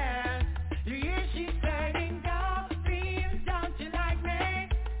 Oh yes, you hear she saying, go feel, don't you like me?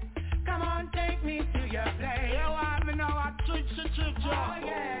 Come on, take me to your place. You want me know what trick she trick you? Oh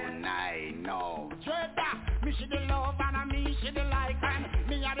yes. Oh, nah, no. Straight back, me she the love and me she the like and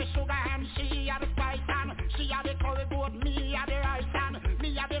me a the sugar and she a the spice and she a the curry goat, me a the rice and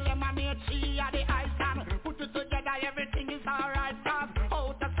me a the lemonade, she a the ice and put it together, everything is alright. Cause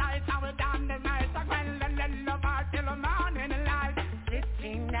out of sight and we down the night, so when the love her till the morning light.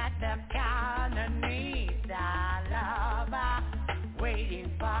 Sitting at the corner neath the lover,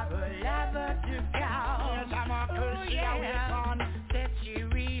 waiting for her lover to come. Yes, I'm a girl, she a wait on. Said she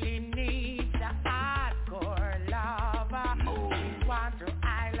really needs a hardcore lover. She wants to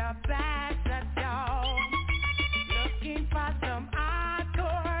Isla back the door. Looking for some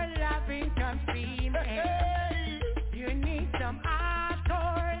hardcore loving, come see me. You need some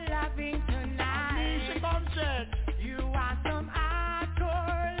hardcore loving tonight. She come check. You want some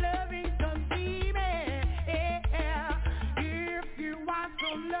hardcore loving, come see me. If you want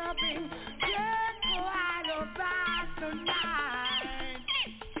some loving, just go out of back tonight.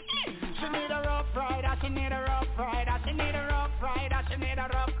 She need a rough rider, she need a rough rider, she need a rough rider, she need a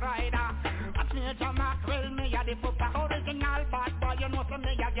rough rider. That's me a Mackerel, me a the pooper original bad boy, you know so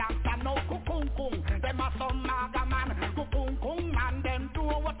me a gangster, no kung. Them a some maga man, kung man, them do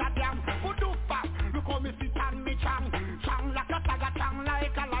what a damn. Who do fast, look how me sit and me chang like a tiger, chang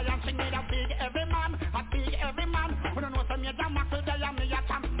like a lion. She need a big every man, a big every man. Who don't know so me a Mackerel, they a me a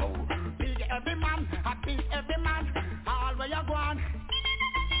champ. Big every man, a big every man. All where you go on.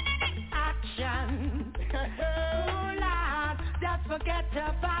 Action. Oh Lord, just forget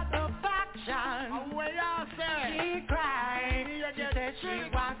about the faction. What y'all say? She cried. She said she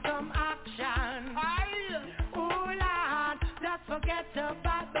wants some action. Oh Lord, just forget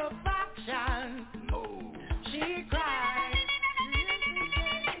about the faction. She cried.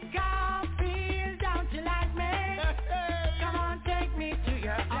 Go feel, don't you like me? Come on, take me to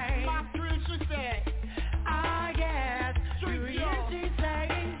your place. Mackerel, she said. Oh yes, you hear she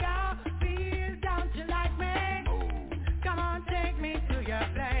saying, go feel, don't you like me? Come on, take me to your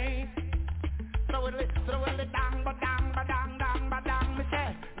place. Throw it dang, ba dang, me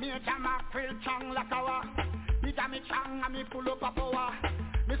say. Me a Mackerel chang like a wa. Me jam me chang and me pull up a power.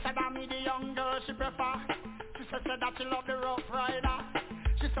 Me said that me the young girl she prefer. She said that she love the rough rider.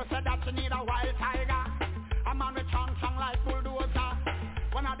 She said that she need a wild tiger. A man with chang like bulldozer.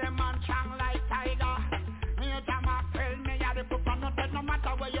 One of them man chang like tiger. Me a Mackerel, me a the pooper. No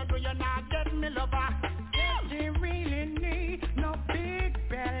matter where you do, you not get me lover. She really need no big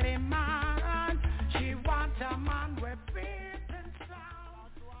belly man. She wants a man with beat and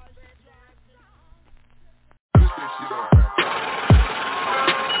sound.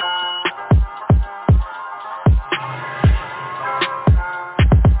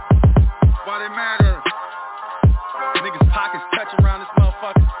 What it matter? Niggas pockets touch around this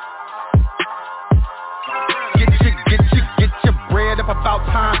motherfucker. Get your bread up about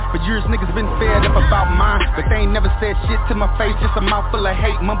time. For years niggas been fed up about mine, but they ain't never said shit to my face. Just a mouthful of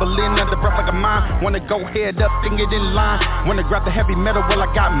hate, mumbling under breath like a mine. Wanna go head up, then get in line. Wanna grab the heavy metal, well I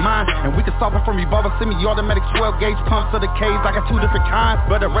got mine. And we can solve it from revolver, semi-automatic 12-gauge pumps of the K's. I got two different kinds,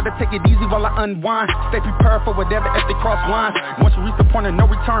 but I'd rather take it easy while I unwind. Stay prepared for whatever if they cross lines. Once you reach the point of no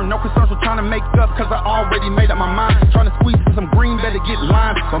return, no concerns with trying to make up, cause I already made up my mind. Trying to squeeze for some green, better get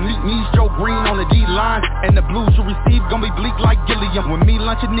lime. So meet me, Joe Green on the D-line. And the blues you receive gon' be bleak like Gilliam. With me,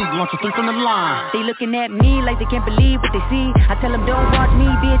 lunch and launch a 3 from the line. They looking at me like they can't believe what they see. I tell them don't watch me,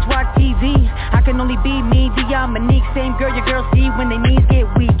 bitch, watch TV. I can only be me, Dominique. Same girl your girls see when they knees get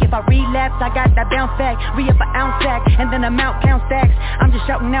weak. If I relapse, I got that bounce back. Re-up an ounce sack, and then I'm out, count stacks. I'm just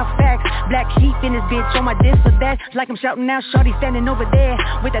shouting out facts. Black sheep in this bitch on my this or that. Like I'm shouting out shorty standing over there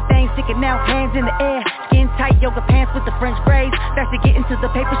with that thing sticking out, hands in the air. Skin tight, yoga pants with the French braids. That's to get into the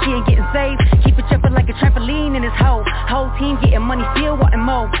paper, she ain't getting saved. Keep it jumping like a trampoline in this hoe. Whole team getting money, still wanting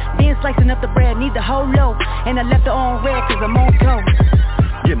more. Then slicing up the bread, need the whole loaf. And I left her on red cause I'm on flow.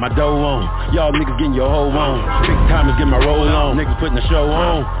 get my dough on. Y'all niggas getting your hoe on. Big timers get my roll on. Niggas putting the show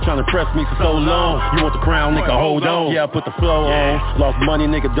on. Tryna press me for so long. You want the crown, nigga, hold on. Yeah, I put the flow on. Lost money,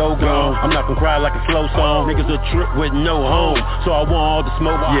 nigga, dough gone. I'm not gon' cry like a slow song. Niggas a trip with no home. So I want all the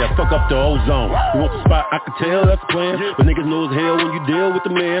smoke. Yeah, fuck up the ozone. You want the spot, I can tell that's the plan. But niggas know as hell when you deal with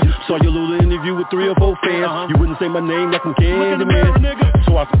the man. Saw your little interview with 3 or 4 fans. You wouldn't say my name like some candy man.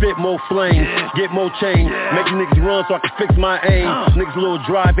 So I spit more flames, get more change. Make you niggas run so I can fix my aim. Niggas little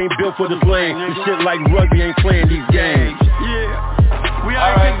drive ain't built for this lane. This shit like rugby ain't playing these games. We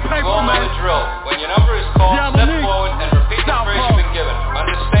alright, go on the drill. When your number is called, step forward and repeat the phrase you've been given.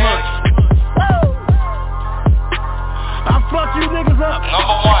 Understand? I'll fuck you niggas up.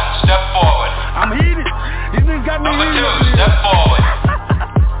 Number 1, step forward. I'm heated. These niggas got me Number heated. 2, step forward.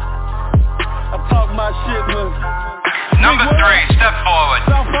 I'm talking my shit, man. Number 3, step forward.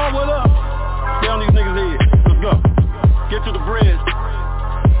 Step forward up. Stay on these niggas' head. Let's go. Get to the bridge.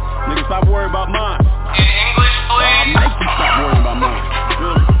 Niggas stop worrying about mine. In English, please. I'll make you stop worrying about mine.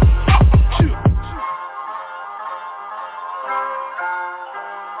 Really?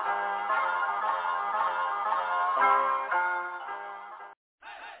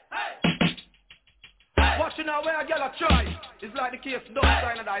 Watching out where a girl a try. It's like the case don't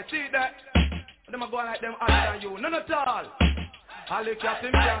sign and I see that. Them a go like them other than you. None at all. I look at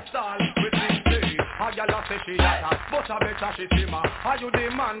him can't stall with him say. A girl a say she hot, but I better she simmer. Are you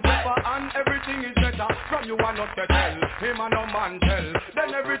the man pepper and everything is better? From you are not to tell, him a no man tell.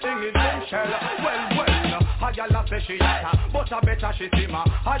 Then everything is in shell. Well, a girl a say she hot, but I better she simmer.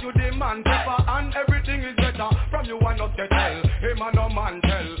 Are you the man pepper and everything is better? From you are not to tell, him a no man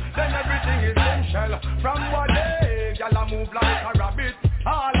tell. Then everything is in shell. From one day, girl a move like a rabbit.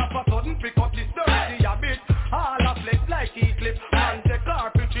 All of a sudden pick up the sturdy a bit. All a flex like he clip. Man take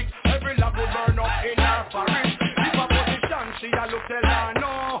carpet trick. Every love will burn up in her forest. If a position she a look tell her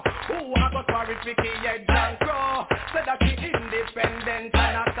no. Who a got for it Vicky head and crow. Said that she independent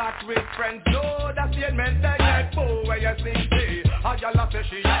and a cat with friends. No, that's the meant that get fool where you sing see. A girl a say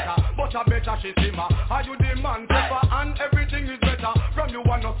she hotter, but a better she simmer. Are you the man pepper and everything is better? From you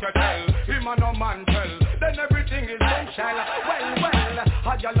one not to tell, him a no man tell. Then everything is bombshell. Well,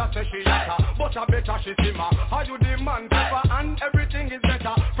 a girl a say she hotter, but a better she simmer. Are you the man pepper and everything is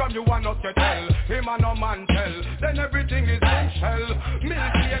better? From you one not to tell, him a no man tell. Then everything is bombshell.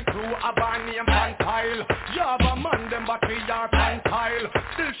 Milky and crew a bar name pan tile. Java man them battery are pan tile.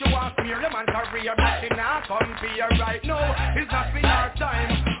 Still she wants me them and career, but she not come here right now. It's not been our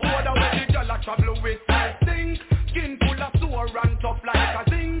time. What the way the girl a trouble with her thing. Skin full of sore and tough like a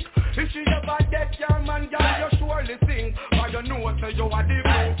zinc. If she ever get your man, girl, you surely sing. But you know say you are the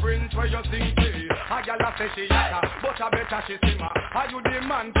blueprint where you sing to. A girl a say she hotter, but a better she simmer. Are you the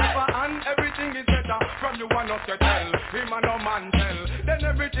man pepper and everything is better? From you one up to tell, him a no man tell. Then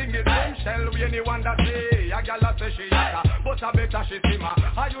everything is bombshell. We anyone that say, a girl a say she hotter, but a better she simmer.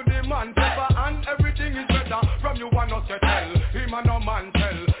 Are you the man pepper and everything is better? From you one up to tell, him a no man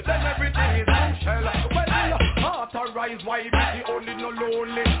tell. Then everything is bombshell. Well, authorize why be the only no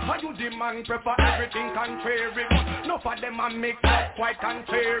lonely. Are you the man prefer everything contrary? No for them a mix up quite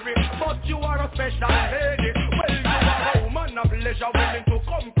contrary. But you are a special lady. Well, you are a woman of leisure willing to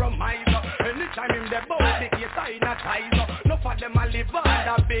compromise. Anytime in the body case I not ties. No for them a live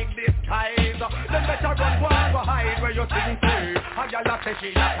under big disguise. Then better run go hide where you think to. A girl a say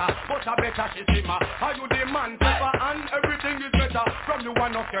she hotter, but a better she simmer. Are you the man prefer and everything is better? From you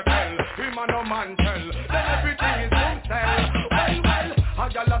one of your tell, him a no man tell. Then everything is boomsell. Well, a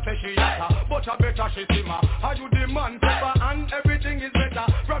girl a say she hotter, but a better she simmer. Are you the man pepper and everything is better?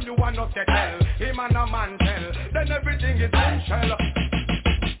 From you one of your tell, him a no man tell. Then everything is boomshell.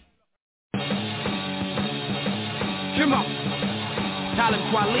 Come on. Talib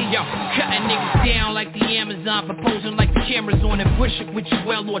Kweli, yo, cutting niggas down like the Amazon, proposing like the cameras on and pushing with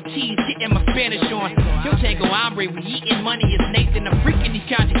Joel Ortiz, getting my Spanish on. Yo, Tango Hombre, we eating money as Nathan. I'm freaking these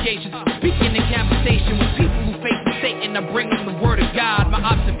conjugations, speaking in conversation with people who face Satan. I bring them the word of God. My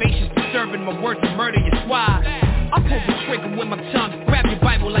observations disturbing, my words to murder your squad. I pull the trigger with my tongue, grab your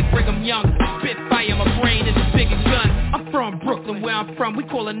Bible like Brigham Young. Spit fire, my brain is a bigger gun. I'm from Brooklyn, where I'm from, we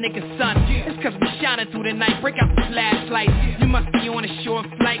call a nigga son. It's cause we shining through the night, break out the flashlights. You must be on a short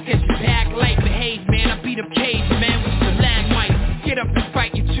flight, cause you back light. Behave, man, I beat up Cage, man, with the lag mic. Get up and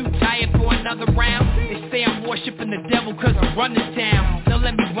fight, you too tired for another round. They say I'm worshiping the devil cause I run this town. Now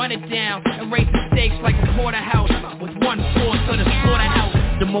let me run it down and raise the stakes like a porterhouse with 1/4 of the slaughterhouse.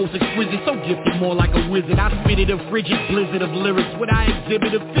 the most exquisite, so gifted, more like a wizard. I spit it a frigid blizzard of lyrics. What I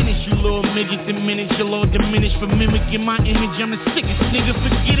exhibit, a finish, you little midgets in minutes. You'll all diminish for mimicking my image. I'm the sickest nigga,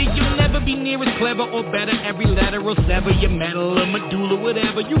 forget it. You'll never be near as clever or better. Every letter will sever your metal or medulla,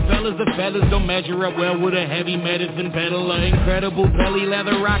 whatever. You fellas are feathers, don't measure up well with a heavy medicine peddler. Incredible belly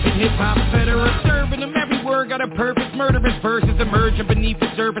leather, rockin' hip-hop federer. Serving them every word, got a purpose. Murderous verses emerging beneath the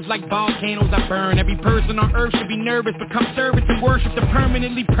surface like volcanoes I burn. Every person on earth should be nervous, become servants and worship the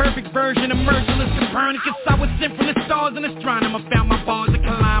permanently perfect version of merciless Copernicus. I was sent from the stars and astronomer, found my bars a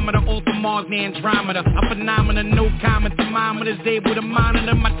kilometer off of Mars and Andromeda. A phenomena, no common thermometers able to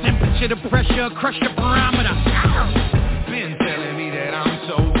monitor my temperature, the pressure, crush the barometer. Been telling me that I'm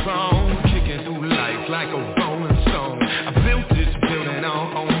so wrong, kicking through life like a rolling stone. I built this building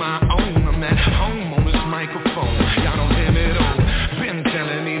on my own. I'm at home on this microphone. Y'all don't hear me though. Been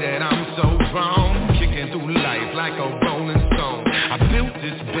telling me that I'm so wrong, kicking through life like a rolling stone. I built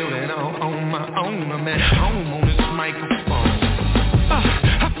this building on my own. I'm at home on this microphone.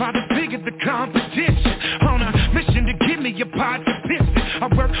 I fought to figure the competition on a mission to give me a pot to piss it. I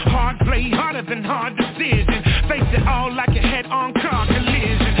work hard, play harder than hard decisions. Face it all like a head-on car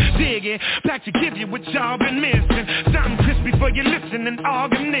collision. Dig it, back to give you what y'all been missing. Something crispy for your listening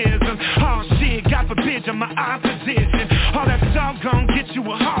organism. Oh shit, God forbid you're my opposition. All that stuff gon' get you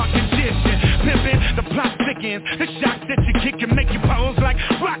a heart condition. Pimpin', the plot thickens. The shots that you kick can make you pose like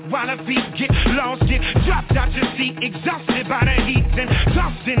rock while the feet get lost. Get dropped out your seat, exhausted by the heat. Then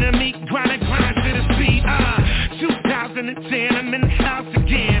tossed in the meat, grind to the speed. 2010, I'm in the house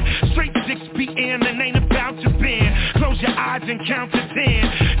again. Straight 6 p.m. and ain't about to bend. Close your eyes and count to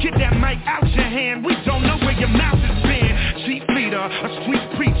 10. Get that mic out your hand, we don't know where your mouth has been. Chief leader, a street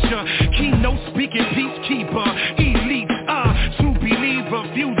preacher, keynote speaking peacekeeper, elite, true believer,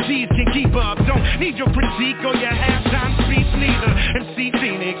 few G's can keep up. Don't need your critique or your halftime speech neither. MC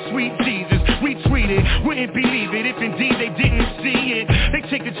Phoenix, sweet Jesus, retweeted, wouldn't believe it if indeed they didn't see it. They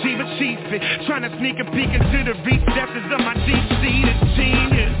take the G but cheese it, trying to sneak a peek into the recesses of my deep-seated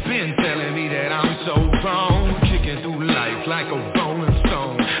genius. Been telling me that I'm so wrong, kicking through life like a rolling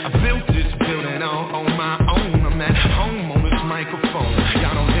stone. I built this building on my own. I'm at home on this microphone.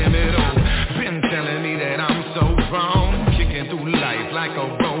 Y'all don't hear me though. Been telling me that I'm so wrong, kicking through life like a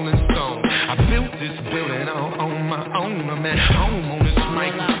rolling stone. I built this building on my own. I'm at home on this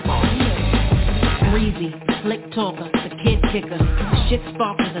microphone. Breezy, slick talker, the kid kicker, shit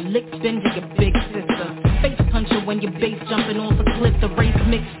sparkler, the lick spin to your big sister. Face puncher when your bass jumping off a cliff. The race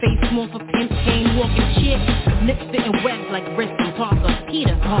mix face more for pimp cane walking shit. Lips spitting wet like wrist and Parker.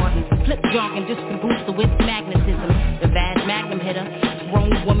 Peter Harden, flip jogging just to boost the whip magnetism. The vast magnum hitter.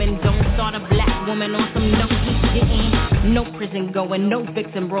 Grown woman don't start a black woman on some no heat getting. No prison going, no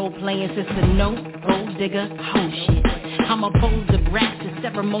victim role playing sister, no gold digger, oh shit. I'm a boulder brat, the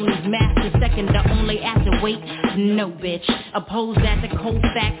ceremonies master, second to only after wait. No bitch, opposed at the cold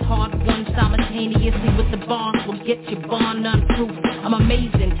facts, hard one simultaneously with the bars will get your bond unproof. I'm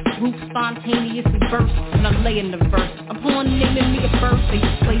amazing, roof spontaneously burst, and I'm laying the verse. Upon naming me a verse, they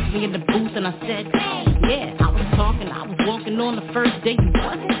just placed me in the booth and I said, yeah, I was talking, I was walking on the first day, you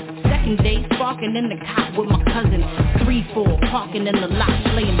wasn't. Second day, sparking in the cop with my cousin. 3-4, parking in the lot,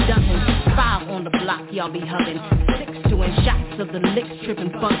 slaying dozens. 5 on the block, y'all be hugging. 6 doing shots of the licks,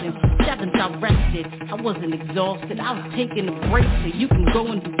 tripping, buzzing. 7th, I rested. I wasn't exhausted. I was taking a break so you can go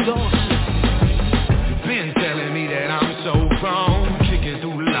and do your shit. Been telling me that I'm so wrong, kicking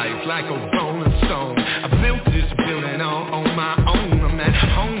through life like a rolling stone. I built this building on my own. I'm at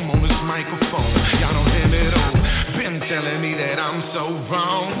home on this microphone. Y'all don't hear me though. Been telling me that I'm so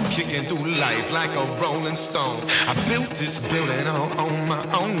wrong, kicking through life like a rolling stone. I built this building on my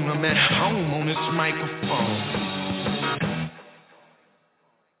own. I'm at home on this microphone.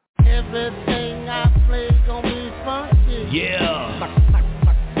 Everything I play gon' be funky. Yeah.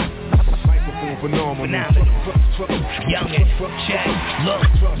 Phenomenal. Young and check, look,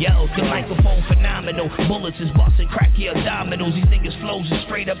 yo, the microphone phenomenal. Bullets is busting, crack your abdominals. These niggas flows is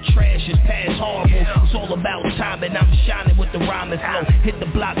straight up trash, it's past horrible. It's all about timing, I'm shining with the rhyming flow. Hit the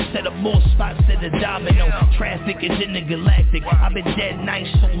block, set up more spots than the domino. Traffic is in the galactic. I've been dead nice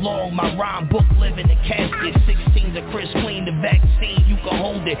so long, my rhyme book live in the casket. 16's a Chris clean, the vaccine, you can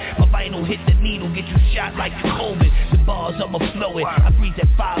hold it. My vinyl hit the needle, get you shot like COVID. The bars I'ma flow it, I breathe at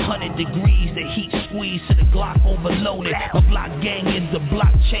 500 degrees. The heat squeeze to the Glock overloaded. My block gang is the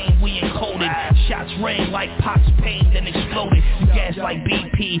blockchain, we encoded. Shots rang like Pac's pain, then exploded. You gas like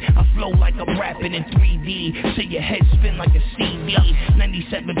BP, I flow like I'm rapping in 3D. Till your head spin like a CD.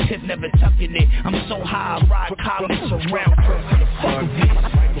 97 pip, never tucking it. I'm so high, I ride comments around Perth to the fuck of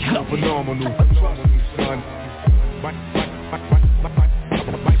it. Phenomenal, son.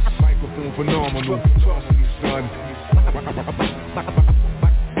 phenomenal. Son.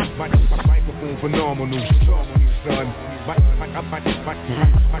 Microphone phenomenal. Son.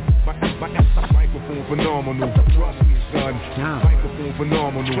 Microphone phenomenal. Son. Microphone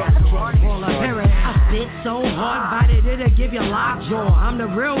phenomenal. I spit so hard, bited it'll give you lockjaw. I'm the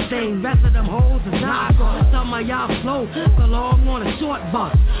real thing, rest of them hoes is not on. Some of y'all slow, belong on a short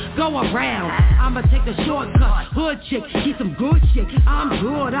bus. Go around, I'ma take the shortcut. Hood chick, get some good shit. I'm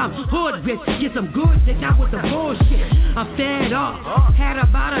good, I'm hood rich. Get some good dick, not with the bullshit. I'm fed up, had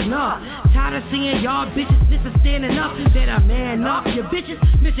about enough. Tired of seeing y'all bitches listen standing up. Better man up, your bitches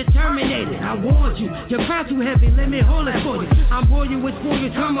mission terminated. I warned you, your crown too heavy, let me hold it for you. I'm boy you with spoil you,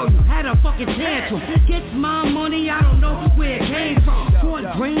 turmo you, had a fucking tantrum. Get my money, I don't know where it came from. Fort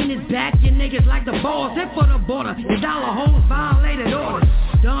Green is back, your niggas like the balls. Head for the border, the dollar hoes violated orders.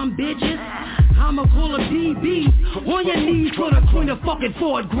 Dumb bitches, I'ma call a BB. On your knees for the queen of fucking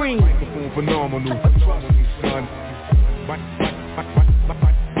Fort Green. Microphone phenomenal. Son.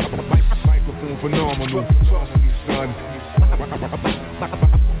 Microphone phenomenal. Son.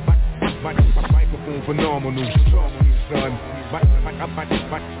 Microphone phenomenal. Son.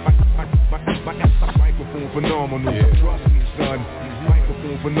 Microphone phenomenal. Son.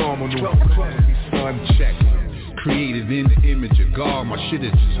 Microphone phenomenal. Son. Check. Created in the image of God. My shit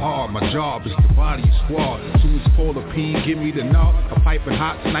is just hard. My job is the body of squad. Soon as fall a P, give me the knock. A piping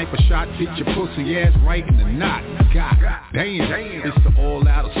hot sniper shot, hit your pussy ass right in the knot. God damn, it's the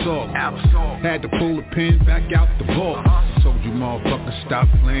all-out assault. Had to pull the pin back out the vault. I told you motherfuckers stop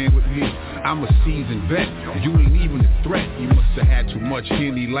playing with me. I'm a seasoned vet, you ain't even a threat. You must have had too much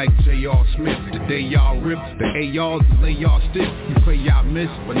Henny like J.R. Smith. The day y'all rip, the ARs lay y'all stiff. You pray y'all miss,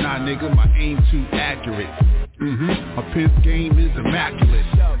 but nah nigga, my aim too accurate. A pimp game is immaculate.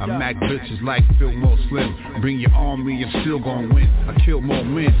 I mac bitches like Fillmore Slim. Bring your army, I'm still gon' win. I kill more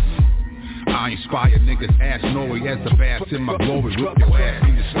men. I inspire niggas, ass Nori as the bass in my glory. Rip your ass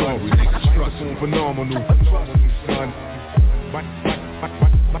in the story, niggas trust me. Phenomenal. Son.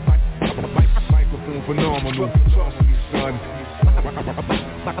 Microphone phenomenal. Son.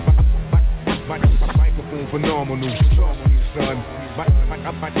 Microphone phenomenal. Son.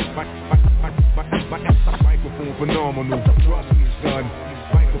 Microphone phenomenal. Son.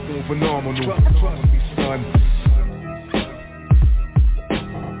 Microphone phenomenal. Son.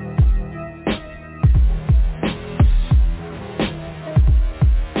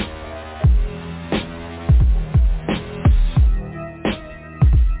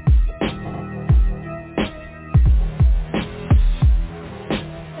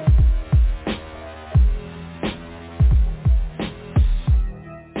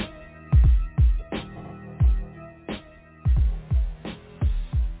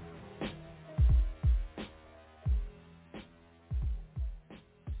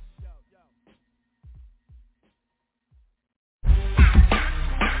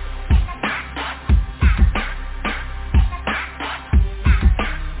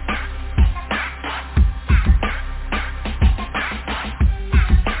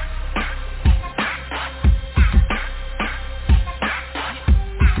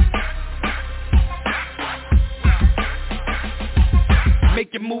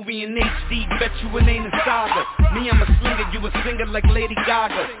 In HD, bet you it ain't a saga. Me, I'm a slinger, you a singer like Lady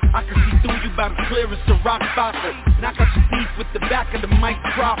Gaga. I can see through you about as clear as the rock vodka. And I got your beef with the back of the mic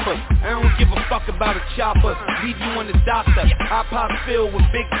proper. I don't give a fuck about a chopper. Leave you on the doctor. I pop filled with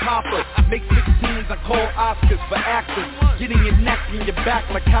Big Papa. Make 16s, I call Oscars for actors. Getting your neck and your back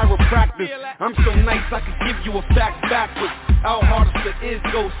like chiropractors. I'm so nice, I could give you a fact backwards. Our hardest it is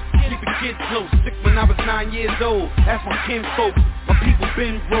ghost. Keep a kid close. Sick when I was 9 years old. That's my kinfolk. My people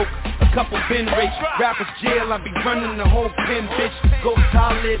been broke. A couple been raped. Rappers jail, I be running the whole pen, bitch. Ghost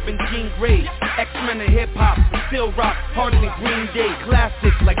Talib and Jean Grey. X-Men and hip-hop, still rock, harder than Green Day.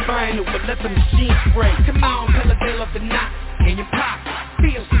 Classics like vinyl, but let the machine spray. Come on, Pelladil of the knot in your pocket.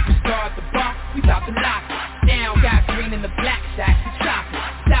 Feel superstar at the bar, we bout to lock it. Down, got green in the black sack, and chop it.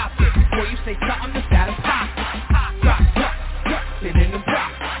 Stop it, before you say something that's out of pocket. Rock, rock, rock, it in the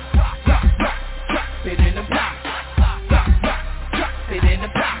rock. Rock, rock, rock, rock, it in the block. Rock, rock, rock, it in the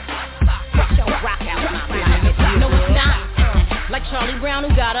block. No, it's not like Charlie Brown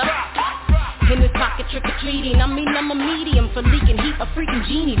who got up in his pocket trick-or-treating. I mean, I'm a medium for leaking heat, a freaking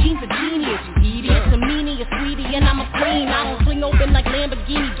genie. Jeans a genius, you idiot. A meanie, a sweetie, and I'm a queen. I don't swing open like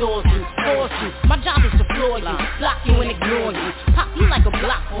Lamborghini doors do. Force you, my job is to floor you, block you and ignore you. Pop you like a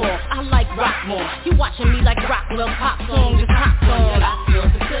block ball, I like rock more. You watching me like Rockwell, pop song, just pop song.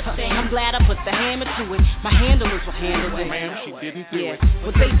 I'm glad I put the hammer to it. My hands handlers will handle it. She didn't do it.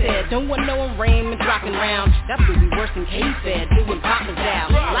 What they said, don't want no one Raymond rocking round. That would be worse than K-Fed doing Papa's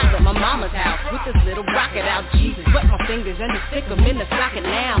out. Locked at my mama's house with this little rocket out. Jesus, wet my fingers and just stick 'em in the socket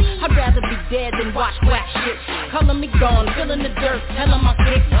now. I'd rather be dead than watch whack shit. Calling me gone, filling the dirt, telling my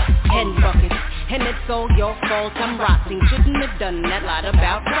kick 10 buckets. And it's all your fault, I'm rotting. Shouldn't have done that lot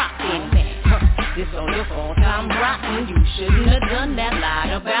about rocking. It's all your fault, I'm rocking. You shouldn't have done that lot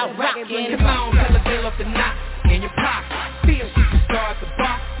about rocking. Come on, tell a bill up the knot in your pocket. Be a superstar at the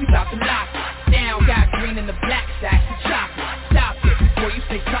bar, we bout to lock it. Down, got green in the black stacks of chocolate. Stop it before you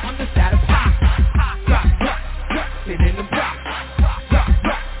say something that's out of pocket. Rock, rock, rock, spit in the rock. Rock, rock,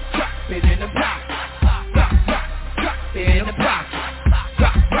 rock, spit in the rock. Rock, rock, rock, spit in the rock. Rock,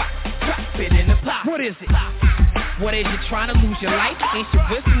 rock, rock, spit in the rock. What is it? What is you trying to lose your life? Ain't your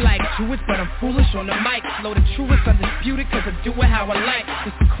wisdom like Jewish, but I'm foolish on the mic. Slow the truest, undisputed, cause I do it how I like.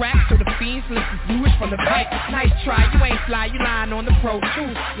 Just the crack so the fiends listen bluish from the pipe. Nice try, you ain't fly, you lying on the pro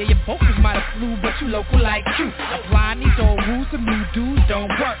truth. Yeah, your vocals might have flew, but you local like you. Applying these old rules to new dudes don't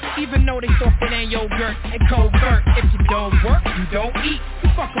work. Even though they soft in yogurt and covert. If you don't work, you don't eat.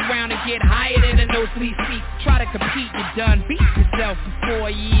 You fuck around and get higher than a nosebleed seat. Try to compete, you done beat yourself before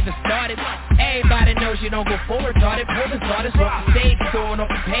you even started. Everybody knows you don't go forward. Pull the daughters off the stage, going off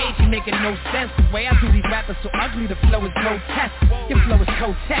the page, you making no sense. The way I do these rappers so ugly, the flow is grotesque. Your flow is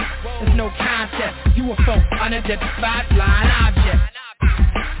co-tech, there's no contest. You a foe, unidentified flying object.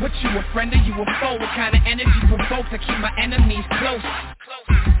 What you a friend or you a foe? What kind of energy provokes? I keep my enemies close.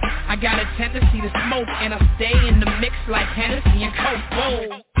 I got a tendency to smoke, and I stay in the mix like Hennessy and Coke.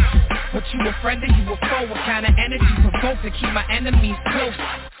 Whoa. What you a friend or you a foe? What kind of energy provokes? I keep my enemies close.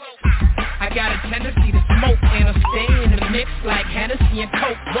 I got a tendency to smoke, and I stay in the mix like Hennessy and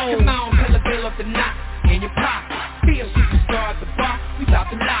Coke. Whoa. Come on, pull a bill up the knot in your pocket. Be a superstar at the bar, we bout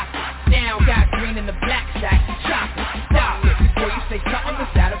to lock it. Down, got green in the black stacks of chocolate. Stop it before you say something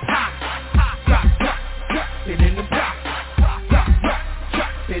that's out of pocket. Rock, rock, rock, spit in the rock. Rock, rock, rock,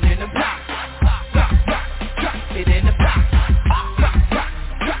 spit in the rock. Rock, rock, rock, spit in the rock. Rock, rock,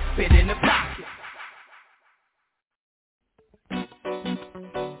 rock, spit in the rock.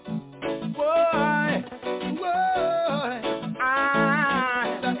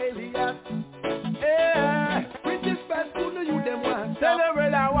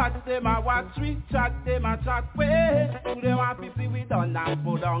 Them a watch we chat, them a chat way. Do they want to see we done and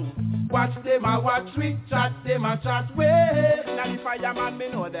go down? Watch them a watch we chat, them a chat way. Now the fireman me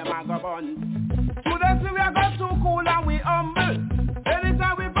know them a go burn. Today see we a go too cool and we humble.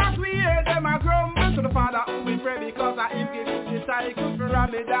 Anytime we pass we hear them a grumble. To the Father who we pray because I him give us the cycle. For a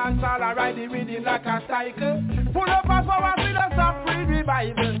me dance all I ride the rhythm like a cycle. Pull up a power with us a free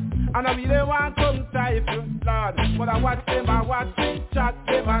revival. And I really want some stifle, Lord. But I watch them, I watch it, chat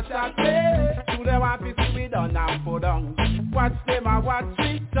them, I chat it. Do they want to see we done and put down? Watch them, I watch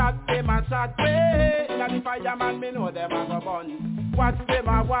it, chat them, I chat it. Now the fireman, me know them, I go burn. Watch them,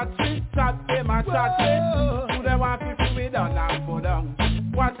 I watch it, chat them, I chat it. Do they want to see we done and put down?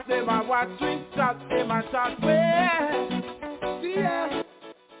 Watch them, I watch it, chat them, I chat it. See ya.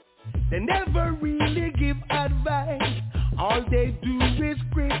 They never really give advice. All they do is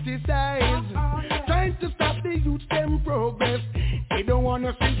criticize, trying to stop the youth them progress. They don't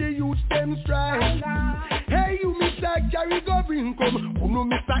wanna see the youth them strive. Hey you Mr. Gary go bring come. Oh no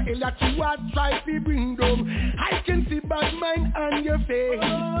Mr. Elliot you what try to bring them. I can see bad mind on your face.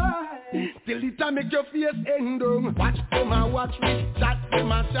 Till it make your face end them. Watch them and watch me, chat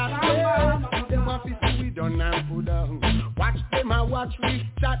them and chat. Do them want to see we done and put down. Watch them and watch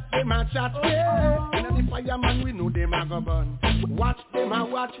me, chat them and chat. And the fireman we know them a go burn. Watch them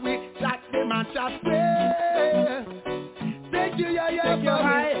and watch me, chat them and chat. Take you, yeah, you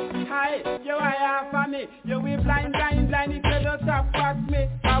high for me. You we blind, if you don't stop past me.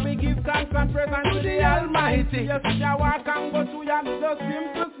 How we give thanks and praise unto the Almighty. You see ya walk and go to ya, just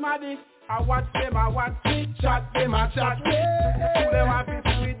swim to smaddy. I watch them, I watch me, chat them, I chat. Do them want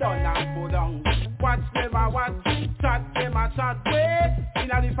to we done and go down. Watch them, I watch me, chat them, I chat.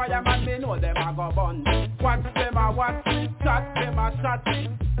 Inna the fireman, me know them a go burn. Watch them, I watch me, chat them, I chat.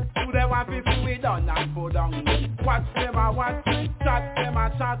 Do them want to we done and go down. Watch them, I watch me, chat them, I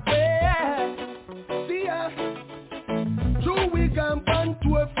chat. See ya. True we can pan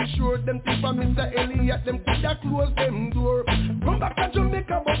to a fish road. Them think for Mr. Elliot, them coulda close them door. Come back to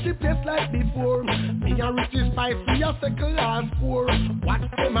Jamaica, but the place like before. Me and Richie Spice, we a second last four. Watch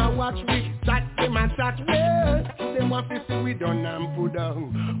them and watch we, chat them and chat we. Them want to see we done and put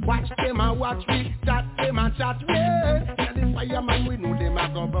down. Watch them and watch we, chat them and chat we. And the fireman we know them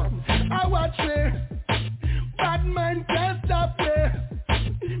a go burn. I watch me, bad man can't stop me.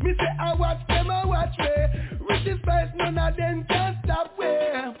 Me say I watch them, I watch me.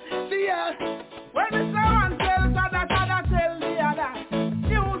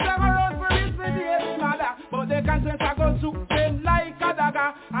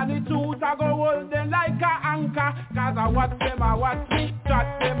 anchor. Cause I watch them, I watch me.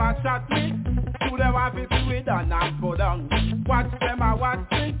 Chat them, I chat me. Do them have it to it and I go down. Watch them, I watch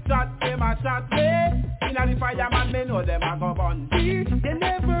me. Chat them, I chat me. Inna the fireman, me know them, I go burn. See, they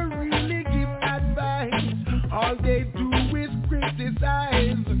never really give advice. All they do is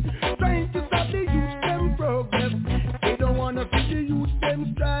criticize. Trying to stop the youth them progress. They don't wanna see the youth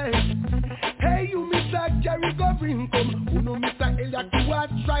them strive. Hey, you Mr. Jerry go bring come. Who know Mr. Elliot you what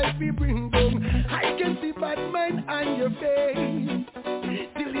try to bring them. I can see bad mind on your face.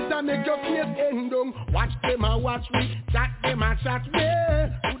 Till it a make your face end down. Watch them and watch me. Chat them and chat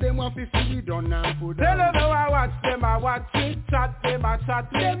me. Who them want to see we done and put down. Tell them I watch them, I watch me. Chat them and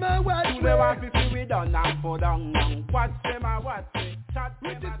chat me. Them I watch me. Who them want to see we done and put down. Watch them, I watch me. Chat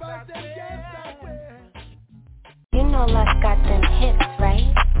them and chat me. You know Luck got them hips,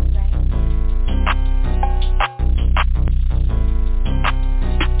 right?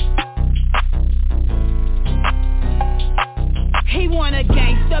 He want a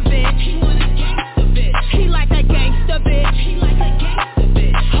gangsta bitch. He want a gangsta bitch. He like a gangsta bitch. He like a gangsta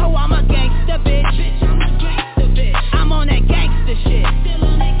bitch. Oh, I'm a gangsta bitch. Bitch, I'm a gangsta bitch. I'm on that gangsta shit. Still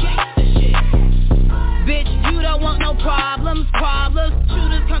on that gangsta shit. Bitch, you don't want no problems.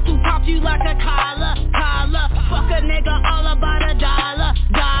 Shooters come through, pop you like a collar. Fuck a nigga all about a dollar.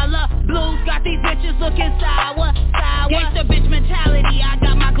 Blues got these bitches looking sour. Gangsta bitch mentality, I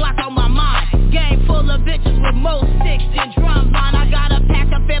got my Glock on my mind. Game full of bitches with more sticks than drum line. I got a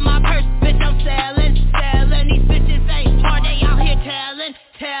pack up in my purse, bitch I'm selling. These bitches ain't hard, they out here telling.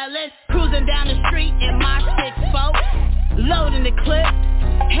 Cruising down the street in my 6'4", loading the clip,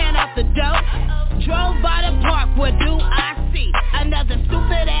 hand out the dope. Drove by the park, what do I see? Another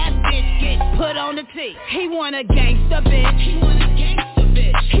stupid ass bitch get put on the tee. He want a gangsta bitch. He want a gangsta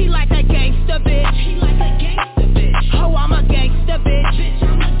bitch. He like a gangsta bitch. He like a gangsta bitch. Oh, I'm a gangsta bitch. Bitch,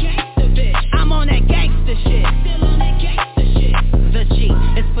 I'm a gangsta bitch. I'm on that gangsta shit. Still on that gangsta shit. The G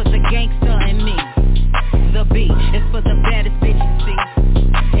is for the gangsta and me. The B is for the baddest bitch you see.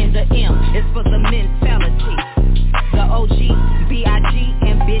 And the M is for the mentality. The OG, B.I.G.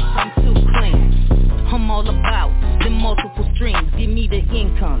 and bitch I'm too clean. I'm all about the multiple streams. Give me the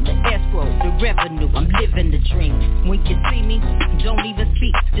income, the escrow, the revenue. I'm living the dream. When you see me, don't even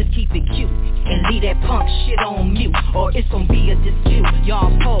speak. Just keep it cute and leave that punk shit on mute, or it's gonna be a dispute.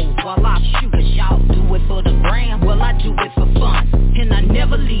 Y'all pose while I shoot. Cause y'all do it for the gram, well I do it for fun. And I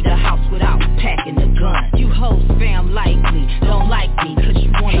never leave the house without packing the gun. You hoes fam like me, don't like me, cause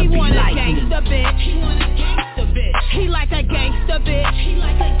you wanna be like me. He want a gangsta bitch. He want a gangsta bitch. He like a gangsta bitch. He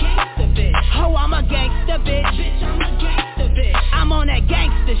like a gangsta bitch. Oh, I'm a gangsta bitch. Bitch, I'm a gangsta bitch. I'm on that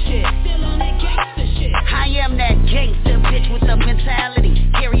gangsta shit. Still on that gangsta shit. I am that gangsta bitch with the mentality.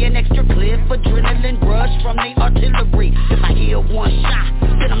 Carry an extra clip, adrenaline rush from the artillery. If I hear one shot,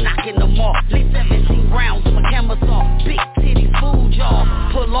 then I'm knocking them off. Leave 17 rounds of a camera saw. Big titties, food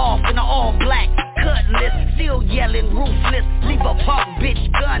jaw. Pull off in an all black cutlass. Still yelling ruthless. Leave a punk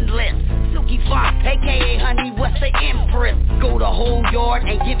bitch gunless. Silky Fox, aka Honey, what's the empress? Go the whole yard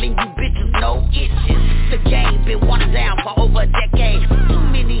and giving you bitches no itches. The game been watered down for over a decade. Too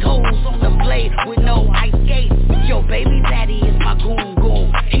many holes on the blade with no ice skates. Yo, baby daddy is my goon.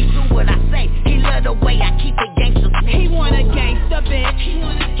 He do what I say, he love the way I keep it gangsta. He want a gangsta bitch. He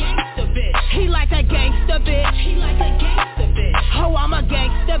want a gangsta bitch. He like a gangsta bitch. He like a gangsta bitch. Oh, I'm a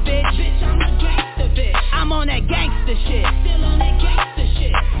gangsta bitch. Bitch, I'm a gangsta bitch. I'm on that gangsta shit. Still on that gangsta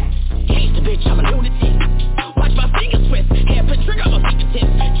shit. Gangsta bitch, I'm a lunatic. Watch my fingers twist. Hair put trigger on my fingertips.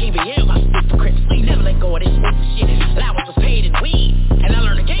 GBL, I speak for Crips. We never let go of this shit. Allowance was paid in weed. And I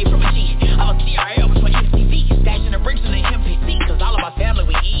learned a game from a G. I'm a CRL with my MTV. Stashing the bricks in the MPC. Cause all of my family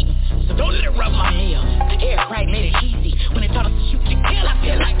we eatin'. So don't let it rub my meal. Air crack made it easy. When they taught us to shoot to kill, I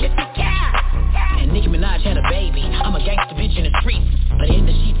feel like it's a cat. And Nicki Minaj had a baby. I'm a gangsta bitch in the streets. But in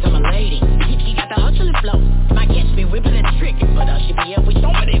the sheets, I'm a lady. She got the hustling flow. Might catch me whipping and tricking. But she be up with so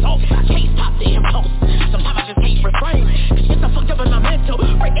many hoes. I can't stop the impulse. Sometimes I just can't refrain. Cause shit so fucked up in my mental.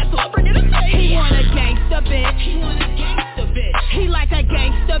 Break that flow, bring it insane. He want a gangsta bitch. He want a gangsta bitch. He like a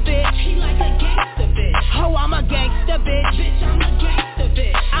gangsta bitch. He like a gangsta bitch. Oh, I'm a gangsta bitch. Bitch, I'm a gangsta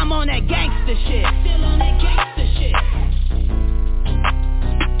bitch. I'm on that gangsta shit. Still on that gangsta shit.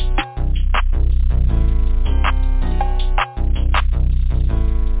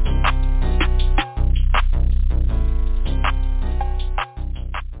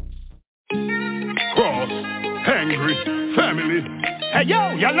 Cross, angry, family. Hey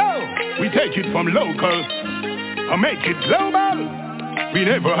yo, yellow. We take it from local and make it global. We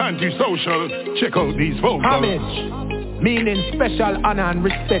never anti-social. Check out these vocals. Homage, meaning special honor and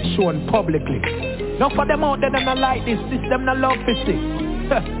respect shown publicly. Now for them out there that don't like this, them not love physics.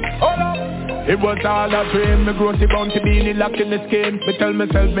 Hold up. It was all a dream, me grossy bounty beanie locked in the skin. Me tell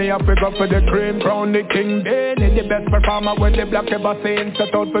myself me have to go for the cream. Crown the king beanie, the best performer with the black ever seen.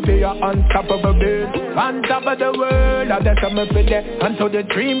 Set out for be a unstoppable beat. On top of the world, I that's me for there. And so the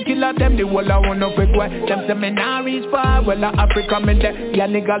dream killer them, the whole I wanna pick way. Them seminaries far, well I Africa me there. Yeah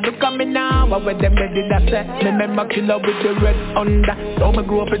nigga look at me now, what with them ready that say. Me remember killer with the red under. So me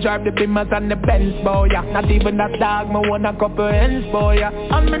grew up to drive the Beamers and the Benz boy, yeah. Not even that dog, me want a couple ends boy, yeah.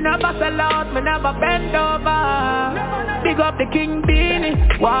 And me never sell out, me never bend over. Big up the king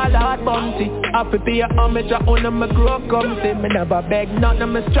beanie, wild hard bounty. I fi pay a homage, I own me grow come see. Me never beg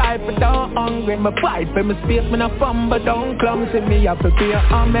nothing, me strive for down hungry. Me fight for me space, me not fumble down clumsy. Me have to pay a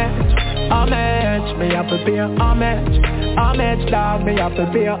homage, homage. Me have to pay a homage, homage dog. Me have to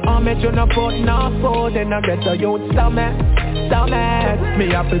pay a homage. You no put no food, then I get a youth stomach, stomach. Me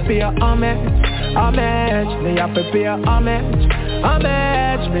have to pay a homage, homage. Me have to pay a homage,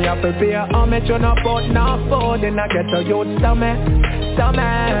 homage. Me have to pay a homage. You no put no food, then I get a youth stomach,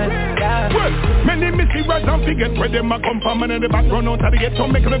 stomach. Yeah. Well, many missy words and forget where them a come from. And in the back run out of the ghetto,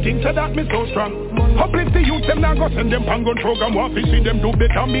 make them think so that me so strong. Uplift the youth, them now go send them pan gun program. Want to see them do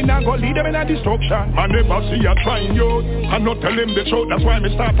better, me now go lead them in a destruction. I never see a trying youth, and not tell them the truth. That's why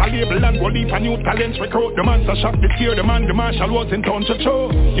me start a label and go leave a new talents recruit. The man's a shot, the fear, the man, the marshal was in town to show.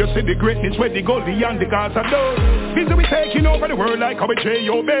 You see the greatness where the goldie and the Gaza do. Busy we taking over the world like how we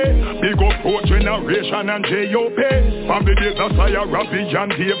J.O.B. Big up 4th generation and J.O.P. From the days of Sire, Rafi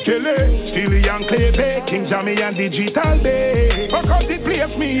and Dave Kelly, Steely and Clay Bay, King Jammy and Digital Bay. Because it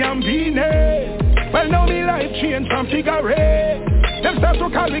plays me and Beanie. Well now me life change from figure eight. Them start to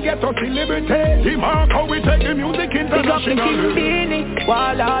call we get us in liberty. The mark how we take the music international. Beanie,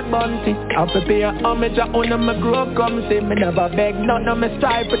 wild hard bounty. I fi pay a homage, I own me grow come see. Me never beg nothing, me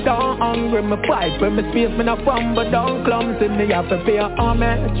strive for down hungry. Me fight for me space, me not fumble down clumsy. Me have to pay a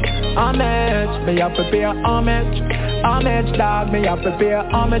homage, homage. Me have to pay a homage, homage dog. Me have to pay a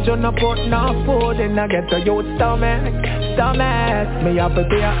homage. You no put no food in I get a youth stomach, stomach. Me have to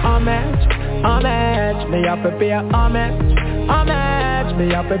pay a homage, homage. Me have to pay a homage, homage. Me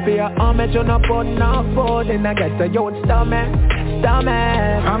have to pay a homage. You no put no food in I get a youth stomach, stomach.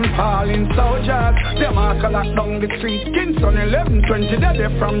 I'm falling soldiers, them a collect down the street. Kingston 1120, they're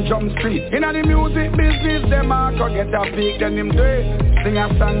from Jump Street. In the music business, them a go get a peak, then him do it. Sing a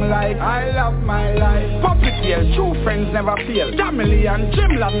song like I love my life. Puppet tail, true friends never fail. Jamily and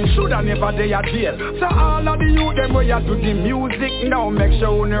Jim Laden shoulda never they a jail. So all of the youth them where you do the music now, make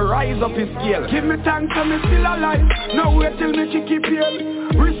sure you rise up his scale. Give me thanks and me still alive. Now wait till me kick it pale.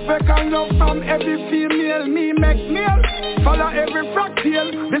 Respect and love from every female. Me make meal, follow every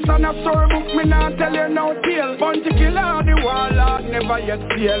fractal. This on a storybook, me not tell you no tale. Bunty killer, the warlord never yet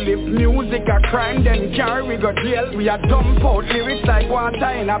fail. If music a crime, then carry we go jail. We a dump out lyrics like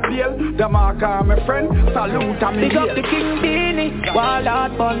water in a pail. The marker, my friend, salute and me big up the king beanie,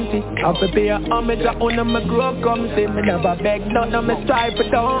 warlord bunty. I fi pay a homage, I own me grow come see. Me never beg nothing, me strive for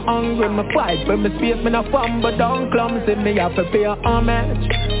down hungry. Me fight for me space, me not fumble down clumsy. Me have to pay a homage,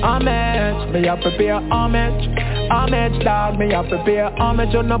 homage. Me have to pay a homage, homage dog. Me have to pay a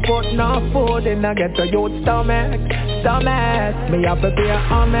homage. You no put no food in I get a youth stomach, stomach. Me have to pay a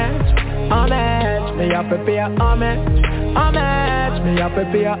homage, homage. Me have to pay a homage, homage. Me have to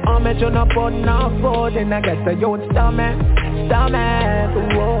pay a homage. You no put no food in I get a youth stomach,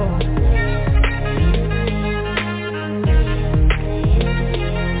 stomach. Whoa.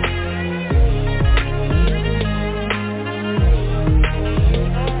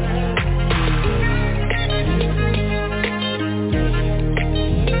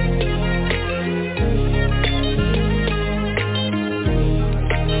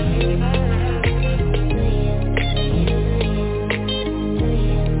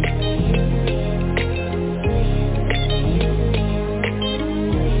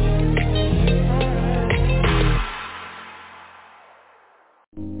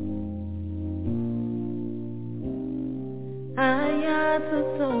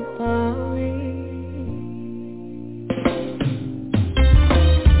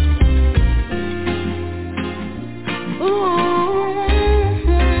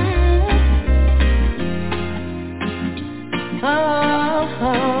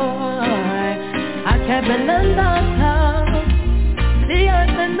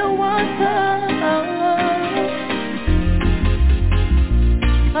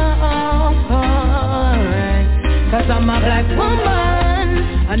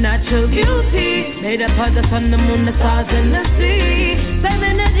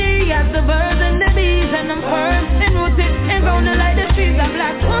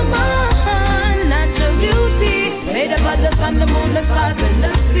 The moon, the stars, and the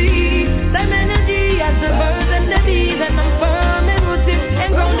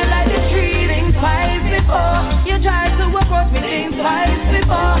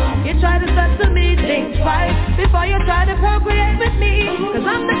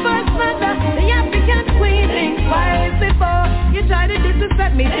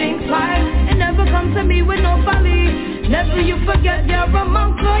Never you forget you're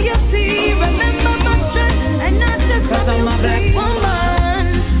among royalty. Remember my strength and not just cause I'm a black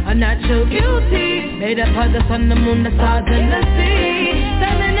woman. A natural beauty, made up of the sun, the moon, the stars and the sea.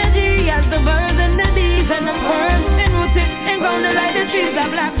 Same energy as the birds and the bees. And I'm firm and rooted and grounded like the trees. A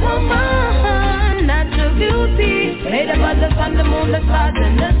black woman, natural beauty, made up of the sun, the moon, the stars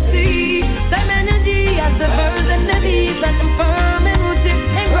and the sea. Same energy as the birds and the bees. And I'm firm and rooted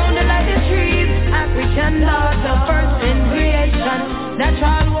and grounded like the trees. African daughter, first in creation.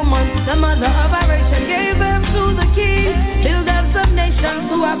 Natural woman, the mother of our nation. Gave birth to the king, build up some nations.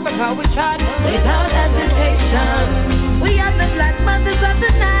 To Africa we trod without hesitation. We are the black mothers of the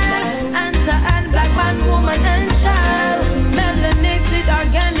Nile. Answer and black man, woman and child. Melanated,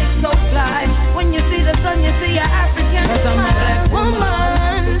 organic, so fly. When you see the sun, you see an African smile. 'Cause I'm a black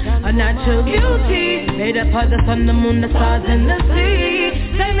woman, a natural beauty, made up of the sun, the moon, the stars and the sea.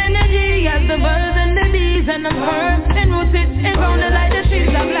 Same energy as the birds and the bees. And I'm firm and rooted and grounded like the trees.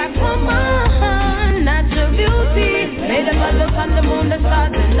 A black woman, natural beauty, made up of the sun, the moon, the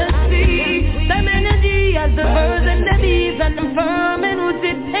stars and the sea. Same energy as the birds and the bees. And I'm firm and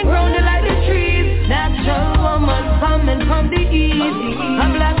rooted and grounded like the trees. Natural woman coming from the east. A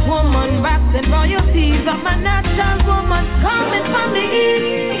black woman wrapped in royalties. I'm a natural woman coming from the east.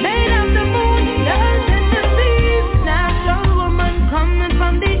 Made of the moon, the earth and the seas. Natural woman coming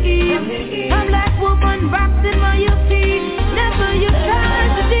from the east. A black woman wrapped in royalties. Never you try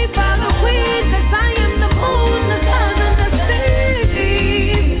to defile the queen. 'Cause I am the moon, the stars and the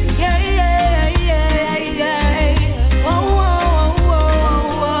seas. Yeah, yeah, yeah, yeah. Oh, oh,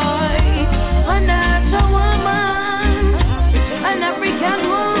 oh, oh. A natural woman, an African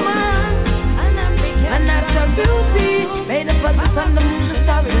woman, a natural beauty, made up of the sun, the moon, the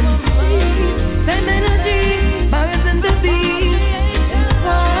stars and the seas. Same energy, birds and the bees.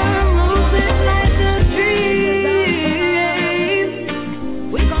 Moving like the trees.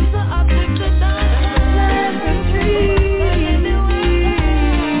 We come to uplift the dance like the trees.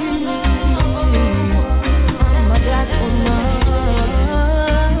 I'm a black woman.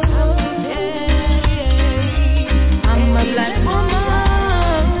 I'm a black woman.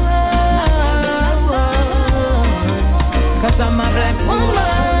 'Cause I'm a black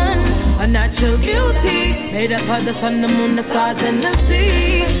woman, a natural beauty, made up of the sun, the moon, the stars and the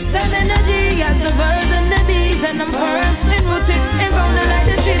sea. Same energy as the birds and the bees. And I'm firm and rooted and grounded like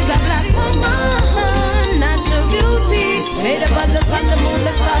the trees. A black woman, natural beauty, made up of the sun, the moon,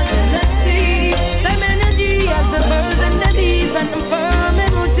 the stars and the sea. Same energy as the birds and the bees. And I'm firm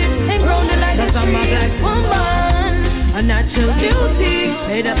and rooted and grounded like the trees. 'Cause I'm a black woman, a natural beauty,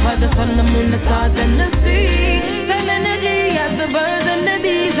 made up of the sun, the moon, the stars and the sea. Same energy as the birds and the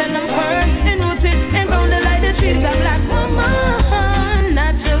bees. And I'm firm and rooted and grounded like the trees. A black woman,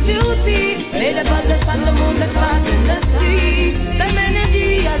 natural beauty, made up of the sun, the moon, the stars and the sea. Same energy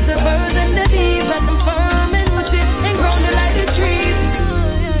as the birds and the bees. And I'm firm and rooted and grounded like the trees.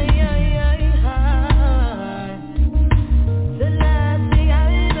 The last thing I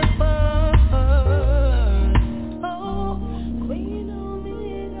ever bird. Oh, queen of me,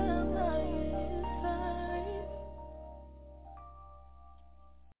 I'm inside.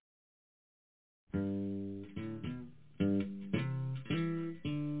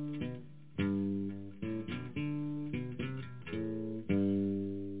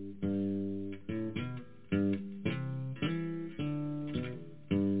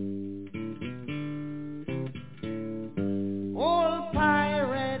 Old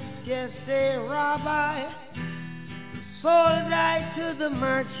pirates, yes, they rob I, sold I to the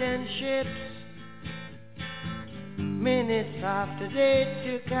merchant ships. Minutes after they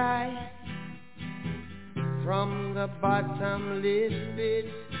took I from the bottomless pit,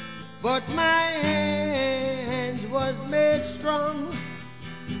 but my hands was made strong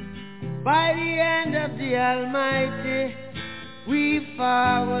by the hand of the Almighty. We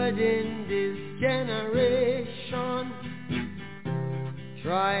forward in this generation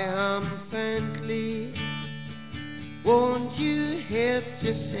triumphantly. Won't you help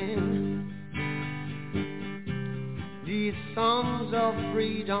to sing these songs of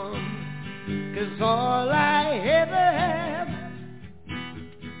freedom? 'Cause all I ever have,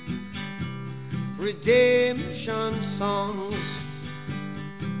 redemption songs,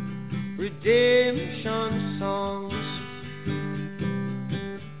 redemption songs.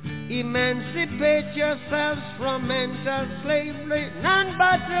 Emancipate yourselves from mental slavery. None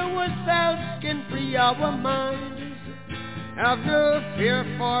but ourselves can free our minds. Have no fear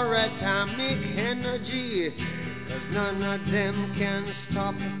for atomic energy, 'cause none of them can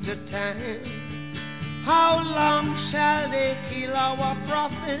stop the time. How long shall they kill our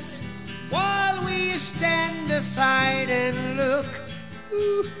prophets? while we stand aside and look.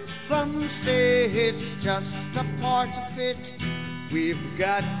 Some say it's just a part of it. We've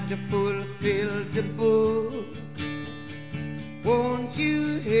got to fulfill the book. Won't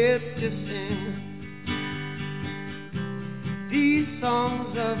you help to sing these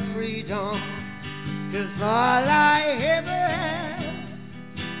songs of freedom? 'Cause all I ever had,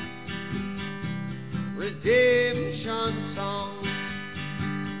 redemption songs,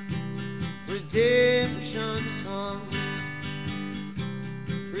 redemption songs,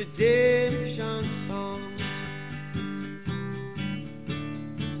 redemption songs.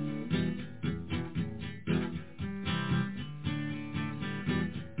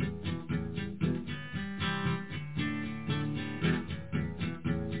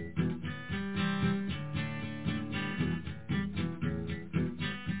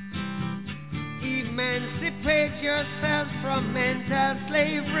 Emancipate yourselves from mental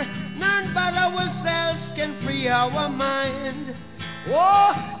slavery. None but ourselves can free our mind.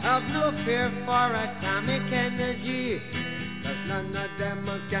 Oh, have no fear for atomic energy, 'cause none of them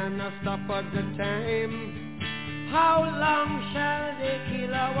can stop at the time. How long shall they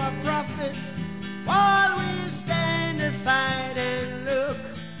kill our prophets while we stand aside and look?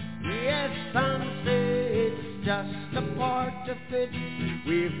 Yes, some say it's just a part of it.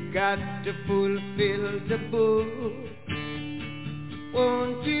 We've got to fulfill the book.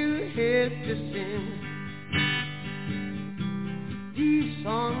 Won't you help to sing these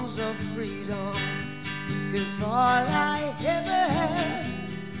songs of freedom? 'Cause all I ever had,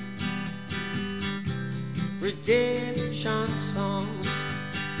 redemption songs.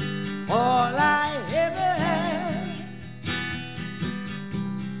 All I ever had,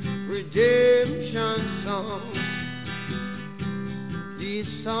 redemption songs. These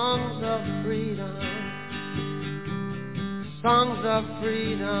songs of freedom, songs of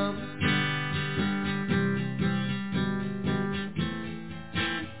freedom.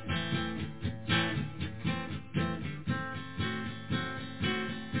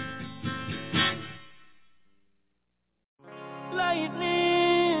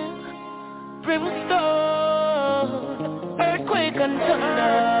 Lightning, brimstone, earthquake and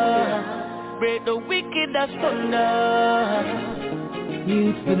thunder, break the wicked asunder.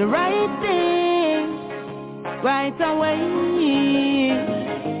 Youth for the right thing, right away.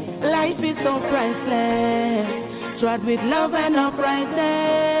 Life is so priceless, trod with love and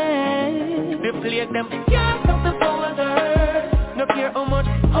uprightness. They plague them, can't stop the powers of earth. No care how much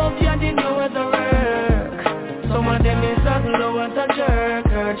hope you didn't know as a work. Some of them is as low as a jerk,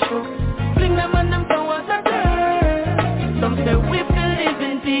 earth shook. Fling them on them powers of earth. Some say we feel live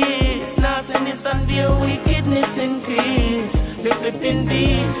in peace, nastiness and their wickedness increase. They flip in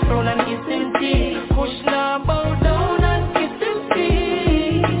peace, roll and kiss in peace. Push now, bow down and kiss in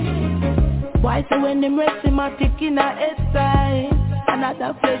peace. Why so when them rest him a tick in a head side,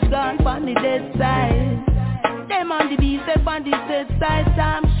 another flesh gone from the dead side. Them on the beast, them on the dead side.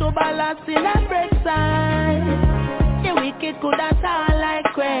 Time show balance in a break side. The wicked could have fall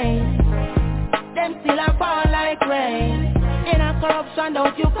like rain. Them still a fall like rain. In a corruption,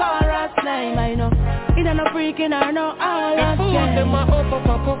 don't you call us name, I know. It ain't no freaking or no all the fool, them a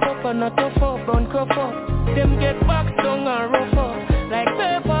up and not tough up, run cuff up. Them get back down and rough up, like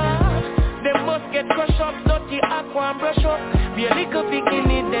paper. Them must get crushed up, dirty aqua and brush up. Be a little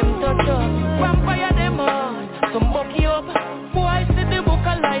bikini, them touch up. Vampire them on, some bucky up. Boy, see the book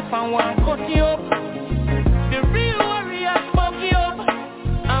of life and one cut you up. The real warriors bucky up.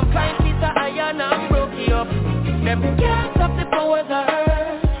 I'm flying piece of iron and broke you up. Them can't stop the powers of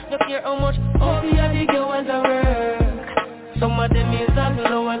earth. No care how much hope you have, the girls a work. Some of them is as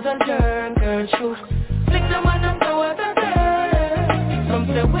low as a jerk, girl shoot. Flick them on them powers of earth. Some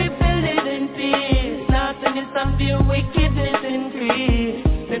say we feel it in peace, nastiness and their wickedness increase.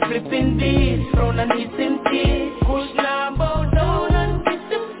 They flip in peace, frown and kiss in peace. Push now, bow down and kiss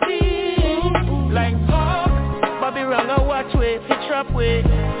in peace. Like hawk, Bobby wrong a watch way, fi trap way.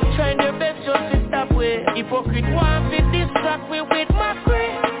 Trying their best just to stop way. Hypocrite want fi distract way with mockery.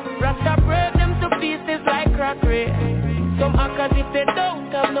 Rasta break them to pieces like crockery. Some act as if they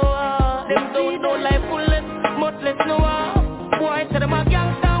don't have no heart. Them don't know life fullness, muchless no heart. Boy say them a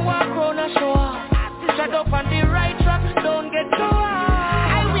gangster and walk round a show off. Shut up on the right track, don't get too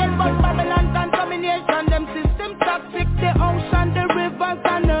high. I will but Babylon contamination. Them systems toxic, the ocean, the rivers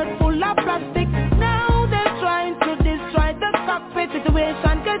and earth full of plastic. Now they're trying to destroy the cockpit.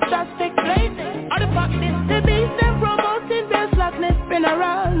 Situation get drastic. All the fact is the beast, them promoting their slackness. Spin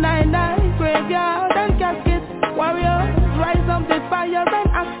around 9-9, graveyard and casket. Warriors, rise up the fire and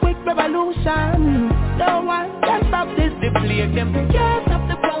act quick revolution. No one can stop this. They plague them, can't stop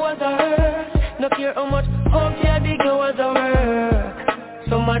the powers of earth. No care how much home can dig you as a work.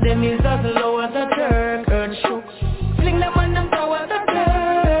 Some of them is as low as a jerk. Earth shook, fling them on them tower the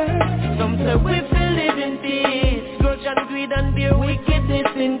dirt. Some say we feel live in peace. Grudge and greed and their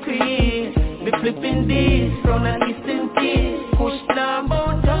wickedness increase. We flipping this from an eastern peace. Push now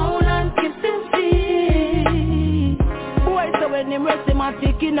bow down and kiss and see. Why so when them rest them a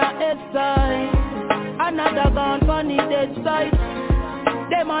tick in a head side. Another gone from the dead side.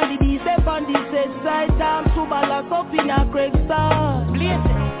 Them on the beast, them on the set side. Time to balance up in a crack star.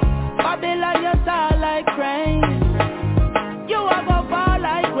 Babylon, you tall like rain. You a go fall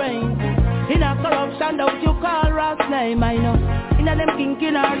like rain. In a corruption, don't you call Ross name, I know. In a them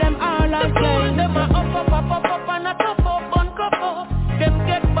kinking or them all like rain. Them a up and a top up on cup up. Them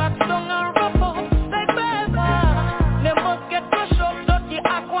get back down and rough up like paper. Them must get crushed up, dirty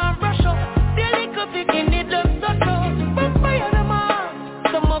aqua and brush up. The little picking need them shut up. But fire them up,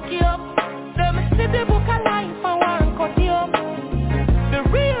 some muck you up. Them see the book of life and want cut you up. The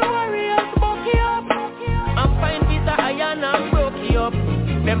real warriors buck you up. And find Peter iron and broke you up.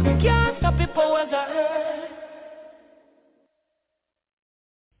 Them can't stop the powers of earth.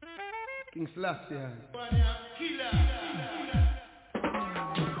 King Selector.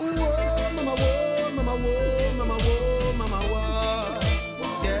 Mama, whoa, mama, whoa, mama, whoa, mama, whoa.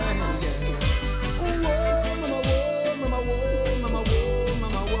 Yeah, yeah. Whoa, mama, whoa, mama, whoa, mama, whoa,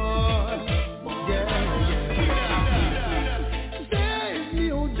 mama, whoa. Yeah, yeah. Save me,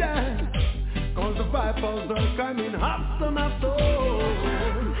 oh, Jah, 'cause the vipers are coming after my soul.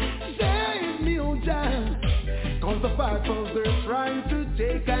 Save me, oh, Jah, 'cause the vipers are trying to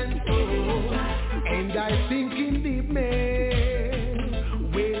take control. And I think in deep man,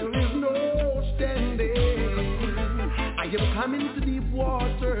 where is no standing. I am coming to deep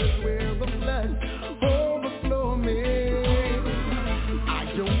waters where the flood overflow me. I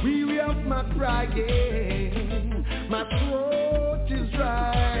am weary of my crying, my throat is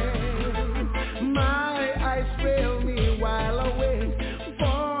dry. My eyes fail me while I wait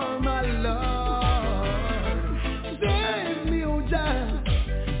for my Lord. Save me, oh Jah,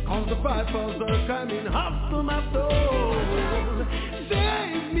 'cause the vipers are coming after my soul.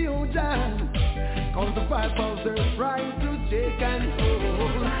 Save me, oh Jah, 'cause the vipers are trying to take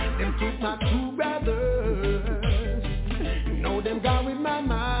control. Them took my two brothers, know them gone with my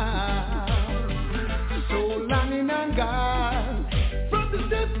mind. So longing and gone from the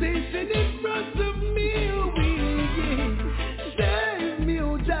temptation in front of me. Save me,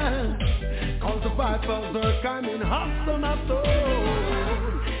 oh Jah, 'cause the vipers are coming after my soul.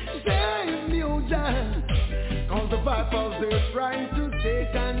 Save me, oh Jah, 'cause the vipers they're trying to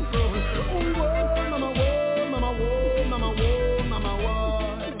take control. Oh, whoa, mama, whoa, mama, whoa, mama, whoa, mama, whoa.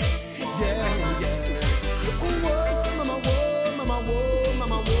 Yeah, yeah. Oh, whoa, mama, whoa, mama, whoa,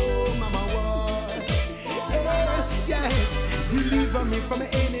 mama, whoa, mama, whoa. Yeah, yeah. Deliver me from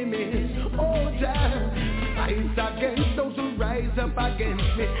enemies, oh Jah. Fight against those who rise up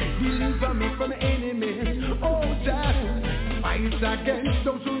against me. Deliver me from enemies, oh Jah. Fight against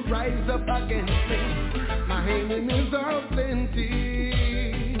those who rise up against me. My enemies are plenty.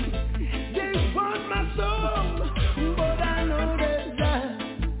 They want my soul, but I know that Jah,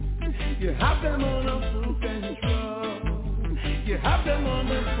 you have them under full control. You have them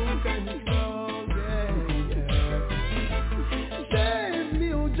under full control, yeah, yeah. Save me,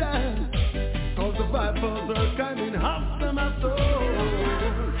 oh Jah, 'cause the vipers are coming after my soul.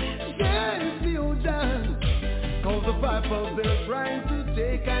 Save me, oh Jah, 'cause the vipers they're trying to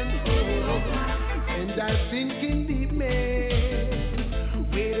take control. And I think in deep man,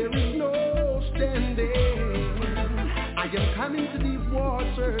 where there is no standing. I am coming to deep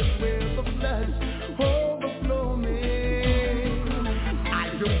waters where the floods overflow me. I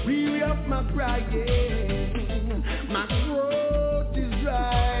am weary of my crying, my throat is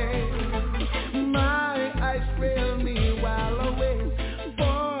dry. My eyes fail me while I wait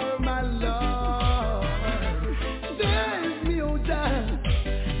for my Lord. Save me, oh Jah,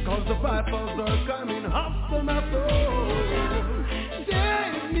 'cause the vipers are coming after my soul.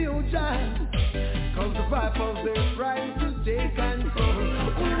 Save me, oh Jah, 'cause the vipers they're trying to take control.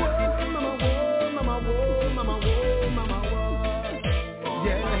 Oh, whoa, mama, whoa, mama, whoa, mama, whoa, mama, whoa.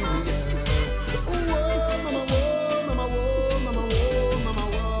 Yeah, yeah. Oh, whoa, mama, whoa, mama, whoa, mama, whoa, mama,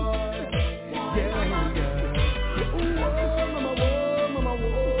 whoa. Yeah, yeah. Oh, whoa, mama, whoa, mama,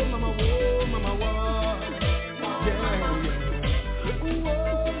 whoa, mama, whoa, mama, whoa. Yeah, yeah. Oh,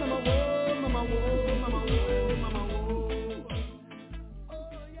 whoa, mama, whoa, mama, whoa, mama, whoa, mama, whoa.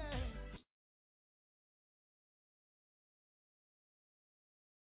 Oh, yeah.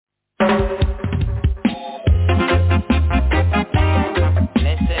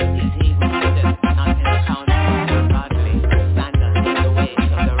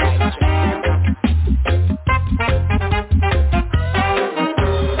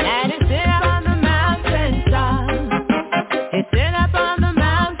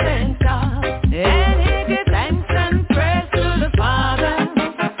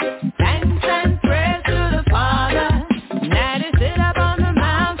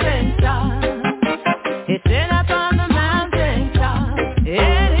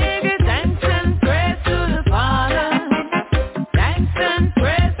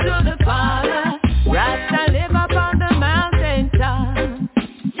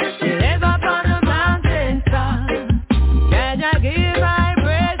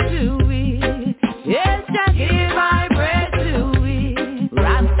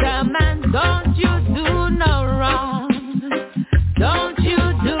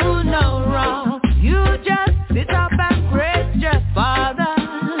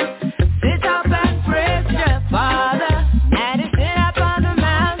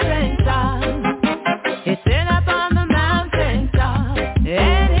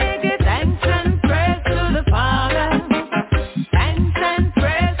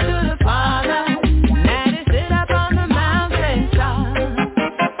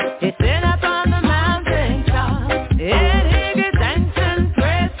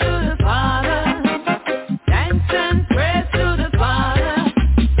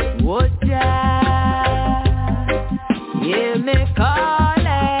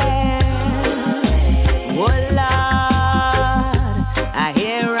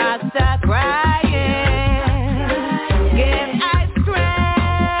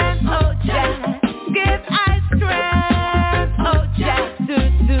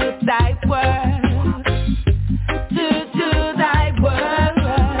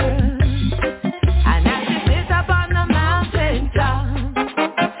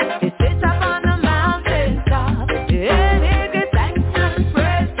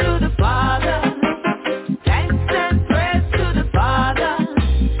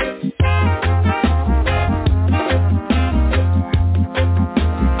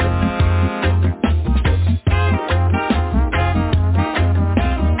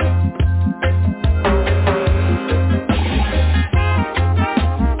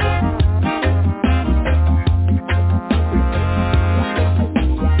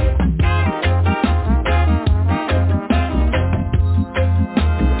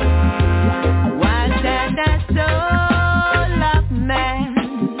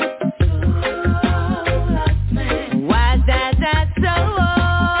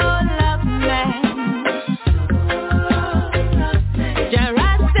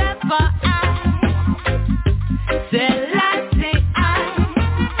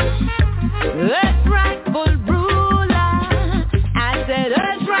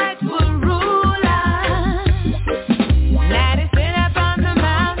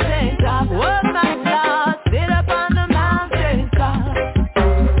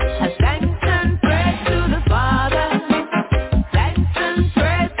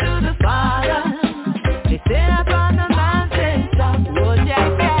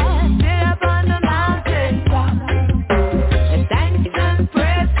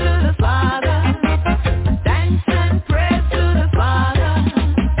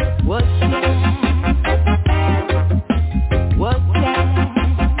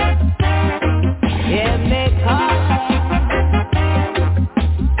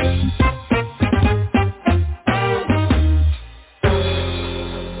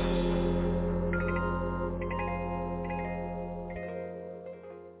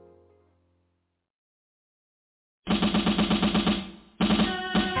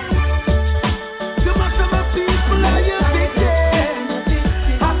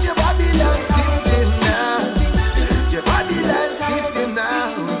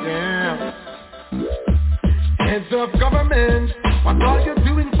 What are you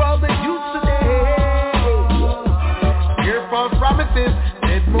doing for the youth today? Hear false promises,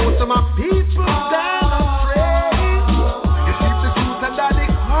 let most of my people gone astray. You keep the truth under the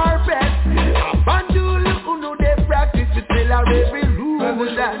carpet. Abandon who know they practice, we still a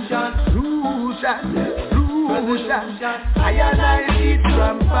revolution. I and I eat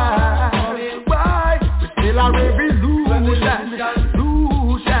from far. Why? We still a revolution.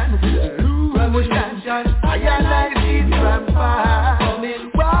 I and I eat from far.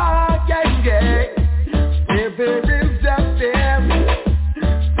 Why? If it is just them,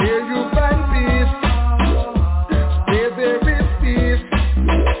 here you find peace. If there is peace,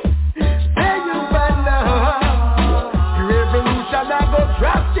 there you find love. The revolution I go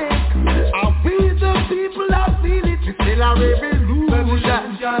drastic. And we the people that feel it. We still a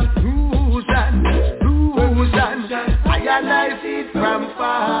revolution. I and I see it from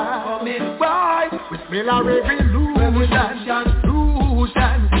far. Why? We still a revolution.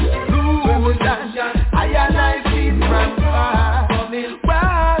 I and I see it from far.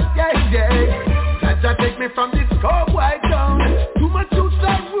 Why? Jaja take me from this cowboy town. Too much youth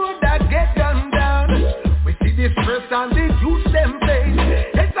on road that get gunned down. We see the stress and the youth them face.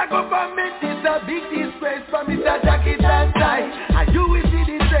 It's a government, it's a big disgrace. For me to jacket and tie, and you will see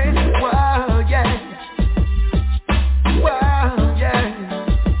the train. Wow, yeah. Wow, yeah.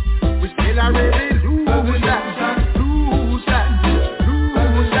 We still a revolution.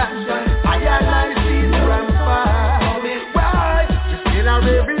 I and I see it from far. Why? We still a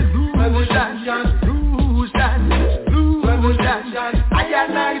revolution. I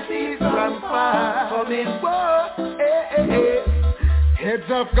and I see it from far. Whoa, hey, hey, hey. Heads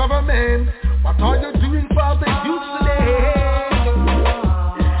of government, what are you doing for the youth today?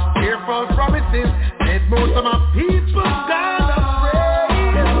 Hear false promises, let most of my people gone astray.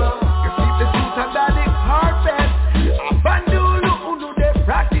 You keep the truth under the carpet. Abandon who do they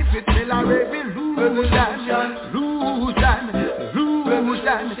practice with still a revolution.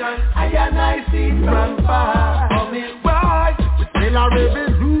 I and I see it from far. Why? We still a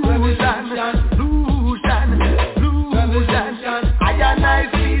revolution. I and I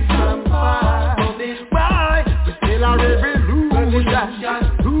see it from far. Why? We still a revolution.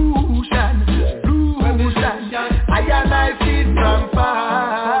 I and I see it from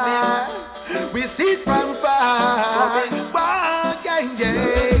far. We see it from far. Why?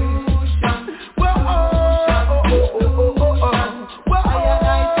 Yeah.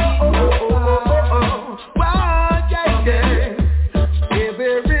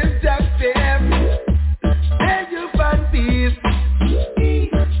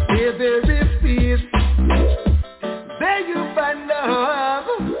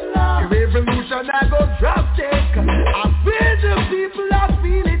 I go drastic. I feel the people that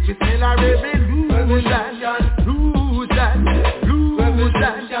feel it. We still a revolution.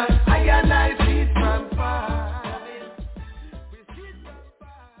 I and I see it from far.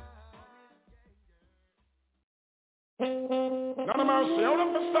 None of mercy, all of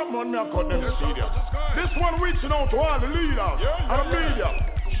them stop on me, I cut them studio. This one reaching out to all the leaders and the media.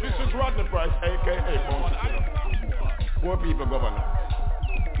 This is Rodney Price, a.k.a. Bounty. Poor people governor.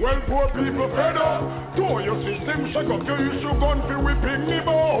 Well, poor people fed up. Do your system shake up, your issue gun fi whipping the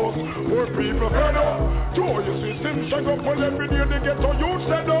boss. Poor people fed up. Do your system shake up, well every day they get to you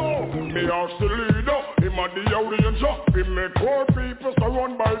said up. Me ask the leader, him a the arranger. He make poor people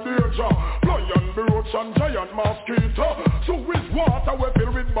surround by danger. Lion, roach and giant mosquito. So with water we fill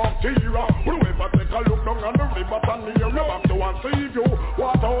with bacteria. Whoever take a look down on the river and near you back to one save you.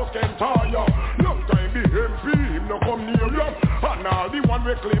 Waterhouse can tire. Long time the MP, him no come near you. And all the one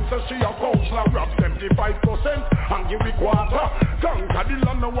we claim says she a counselor, grab 75% and give me quarter. Conquer the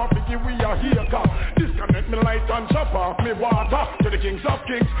land, now what we give we a hater. Disconnect me light and chop off me water. To the kings of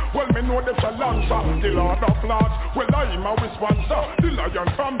kings, well me know them shall answer. The Lord of lords, well I'm a sponsor. The lion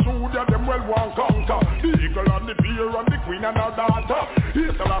from Judah, them well want conquer. The eagle and the bear and the queen and her daughter.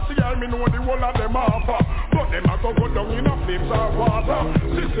 Here's the last year, me know the whole of them offer. But them a go down in a flames of water.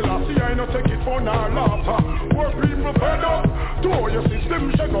 Sister last year, I no take it for no laughter. Poor people fed up. Do your system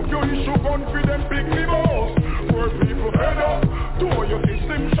shake up, your issue gun for them big me boss. Poor people fed up. Do your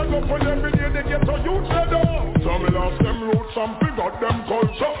system shake up, when every day they get to youth fed up. Some lost them roots, some forgot them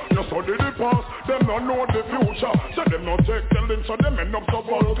culture. No study the past, them don't know the future. So them not take telling, so them end up so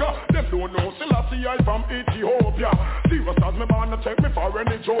vulgar. Them don't know Selassie I from Ethiopia. Serious as me man, take me for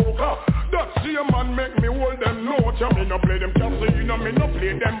any joker. That same man make me hold them note. Yeah, me no play them casino, me no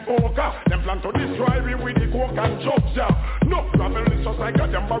play them poker. Them plan to destroy me with the coke and drugs, yeah. No problem, it's just like a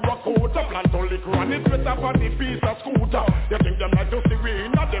them barracuda. Plan to lick run it better for the piece of scooter. You think them like to you see we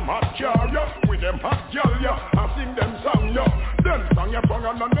in a them hot car, yeah. With them hot girl, yeah. I sing them song, yeah. Them song you bang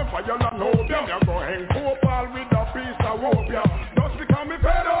and them fire and hope, yeah. You go hang Popal with a piece of rope, yeah. Just because me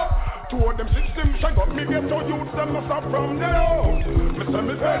fed up. Two of them systems shake up, me get to use them no stop from there. Me say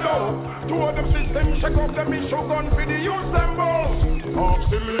me fed up. Two of them systems shake up, them me show gun for the use them boss.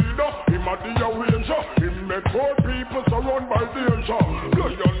 Ask the leader, him a the arranger. Him make poor people surround by danger.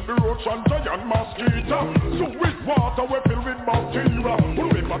 Lion, the roach and giant mosquito. So with water we fill with bacteria. The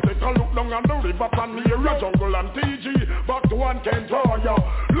river take a look down on the river Panera. Jungle and TG, back to one Kentaya.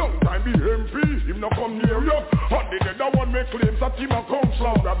 Long time the MP, him no come near you. And the other one make claims that him a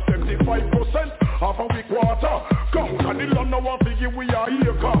counselor. Grab 75% half a week water. Count and the land now a figure we are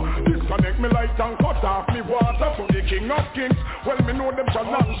here. Disconnect me light and cut off me water. To the king of kings, well me know them shall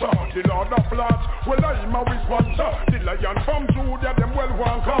answer. The lord of lords, well I am a sponsor. The lion from Judah, them well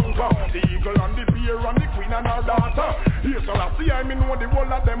one conquer. The eagle and the bear and the queen and her daughter. Yes, so I see I me know the whole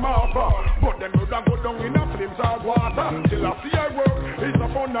of them offer. But them would go down in a flames of water. Till I see I work, it's a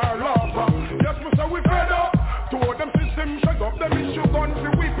fun or laughter. Yes, me say we fed up. Two of them systems shut up, them issue gun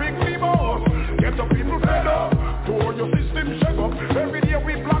for we pick me boss. Get the people fed up. Two of your systems shut up. Every day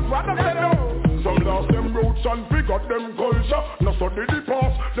we black rather fed up. Some lost them roots and forgot them culture. Now study the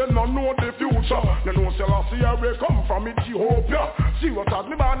past, then not know the future. They know Selassie where come from Ethiopia. See what has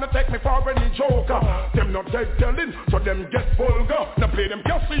me man to take me for any joker. Them not dead telling, so them get vulgar. Now play them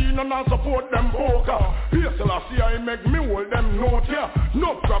casino and support them poker. Here Selassie I make me hold them note here.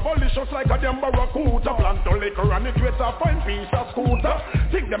 No travelicious like a them barracuda. Plant to liquor and it with a fine piece of scooter.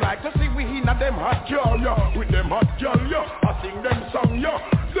 Think them like to see we in a them hot girl, yeah. With them hot girl, yeah. I sing them song, yeah.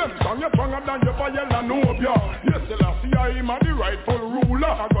 Them song you stronger than your fire and Nubia. Yes, Selassie I am the rightful ruler.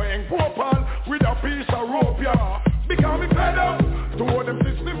 I go hang Popal with a piece of rope, yeah. Because me fed up. Two of them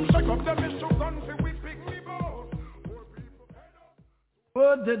systems shake up them issues and say we pick me boss.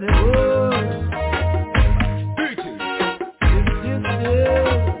 Oh, did it work? Greetings.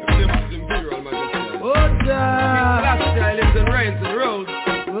 Oh, Jah. Last year I lived in rains and roads.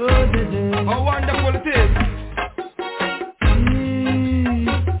 Oh, did it? How wonderful it is.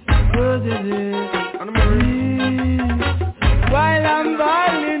 Oh, did it? While I'm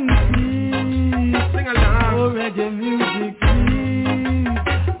balling peace, sing along. Oh, reggae music please.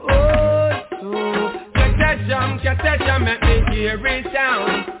 Oh, so Catch make me hear it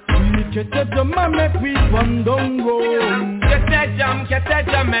sound. Catch make me one don't go. Catch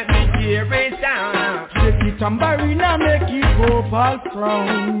make me hear it sound. Shake it tambourine and make it go past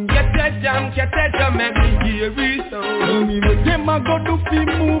crown. Catch make me hear it sound. Me make them a go do fi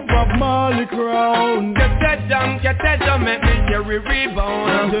move up Marley crown. Catch make me hear it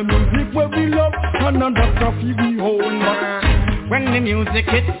rebound. The music where we love and the stuff we hold. When the music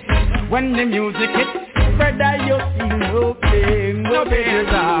hits, brother, you feel no pain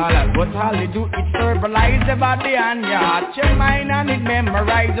at all. But all you do is verbalize the body and you heart, your mind and it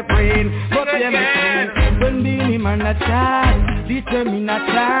memorize the brain. But them when the man a chance, determine a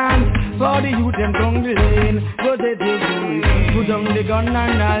chance. For the youth them down the lane, go they do it. Put down the gun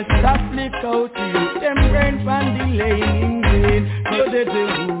and I'll stop flick out to you. Them brain from the lane in vain, go they do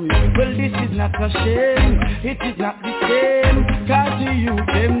it. Well this is not a shame, it is not the same. Cause the youth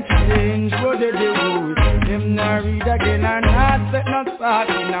them change, go they do it. Them not read again and not set not start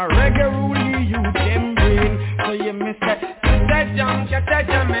in a reggae rule you them brain. So you miss that. Catch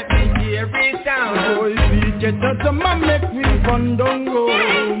make me hear it sound. Boy, catch man make me fun don't go.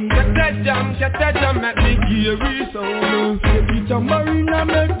 Catch make me hear it sound. It's a marina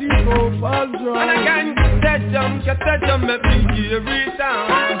make the go fall dry. And again, catch make me hear it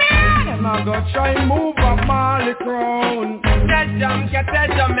sound. And I go try move up Marley crown. Catch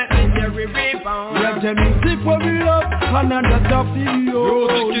make me hear it rebound. Let the music where we love and that's a video.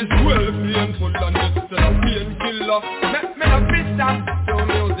 Music is well painful and it's still a painkiller. Me love this stuff, so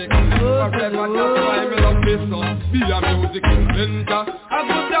music forever. That's why me love this stuff. Be a music inventor. A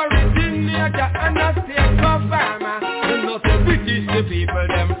good originator and a state performer. You know so British the people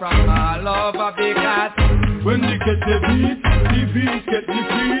them from all over because when they get the beat get the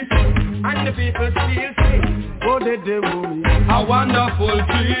beat. And the people feel free. Oh, they do a wonderful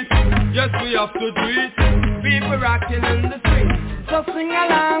treat. Yes, we have to do it. People rocking in the street. So sing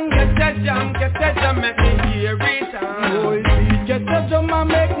along. Get that jam, make me hear it. Oh, get that jam and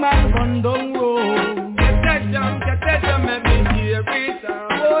make my fun don't roll. Get that jam, make me hear it.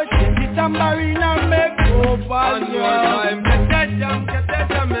 Oh, shake it tambourine and make go fast. One more time. Get that jam,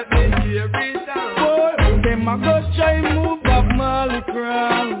 make me hear it. Oh, them a go try move up Marley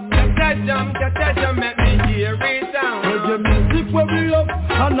crown. Get that jam, make me hear it sound. The music where we love,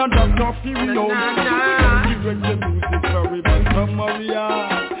 another coffee we own. The music very much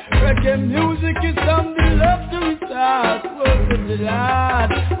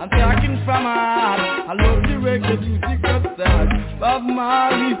mad. I love the reggae music that's sad. Bob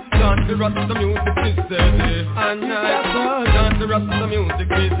Marley, dance the Rasta music is steady and night. Dance the Rasta music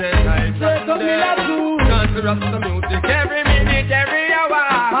is night and day. Dance the Rasta music every minute, every hour.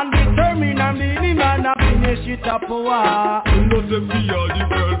 And determine a meaning man a finish it up a war. You know the fear the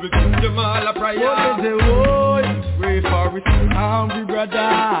world we teach them all a prayer. What is the boy? Pray for it, hungry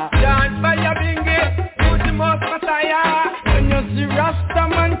brother. Dance by your bingy, you the most Messiah. When you see Rasta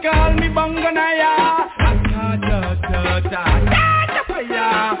man call me Banganaya. Da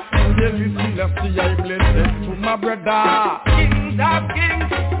fire. Yes, you see left the eye blessed to my brother. Kings of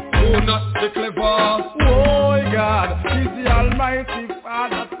kings, who not the clever. Oh God, he's the Almighty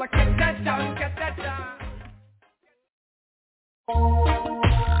Father. So get that down, get that down. Oh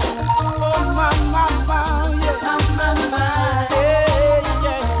mama, yeah, mama,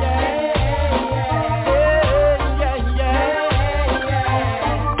 yeah.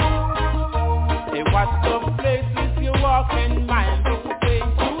 Hey, what's the places you walk in mind? The way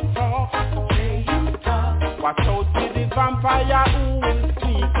you talk, watch out with the vampire who will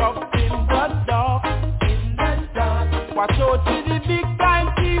sneak up in the dark. Watch out with the big time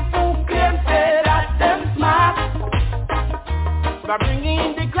thief who claim say that them smart. By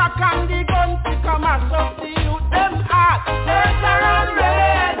bringing the crack and the gun to come and stop the youth, them heart. There's a run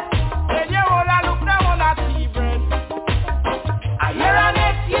red. When you all a look down on a tea bread, I hear a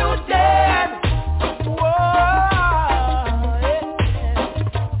next you dead. Whoa,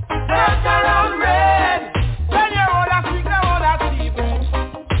 there's a run red. When you all a speak down on a tea bread,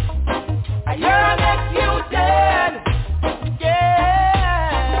 I hear a next you dead. Yeah.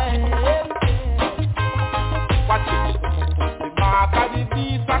 Watch it. After the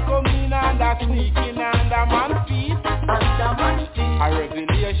beast are coming and are sneaking under man's feet. A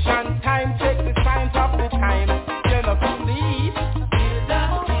revelation time, check the signs of the time. Then up in the east.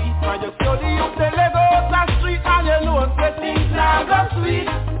 Now you see the youth, they let go out the street and you know that things now go sweet.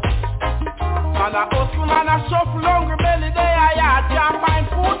 Man a hustle, man a shuffle, hungry belly, they are yard, can't find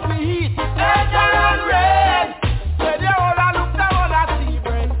food to eat. Edge and red, where they all a look down on a tea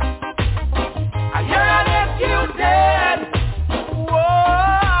bread. I hear a nephew dead.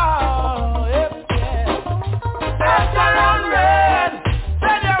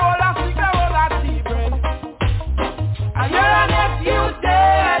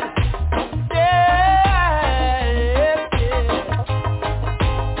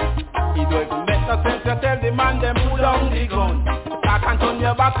 Tell the man them pull down the gun. Back and turn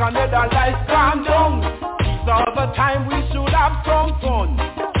your back and let the lights calm down. These are the time we should have some fun.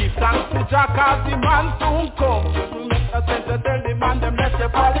 Give thanks to Jack as the man soon come. Just to make a sense to tell the man them let's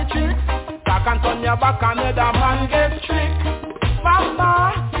step all the tricks. Back and turn your back and let the man get tricked.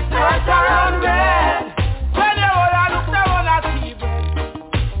 Mama, let's run red. When you all a look down on a TV,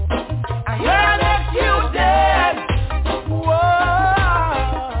 I hear that you dead. Whoa.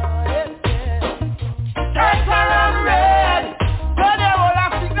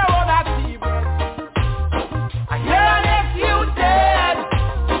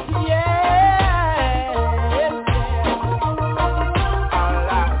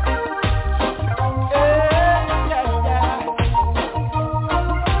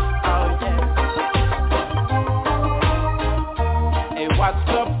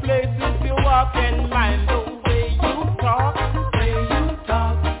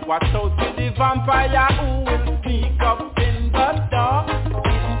 Watch out with the vampire who will speak up in the dark.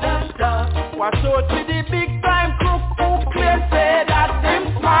 Watch out with the big time crook who claim say that them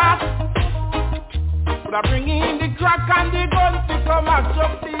smart. But I bring in the crack and the gun to come and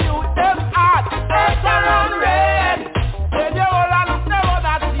chop the youth them heart. Let's run red. Then you all a look down on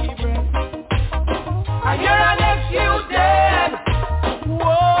that TV. I hear a next you dead. Whoa.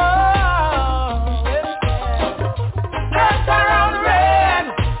 Let's run red.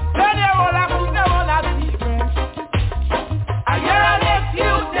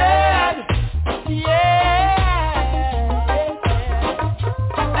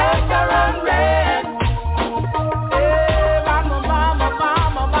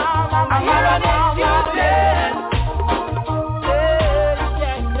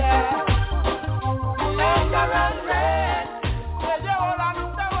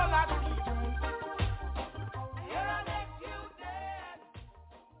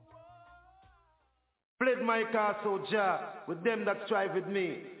 My car soldier, with them that strive with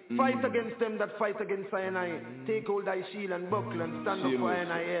me. Fight against them that fight against I and I. Take hold thy shield and buckle and stand up for I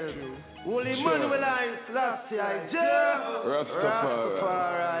and I help. Holy Manuel I, last year,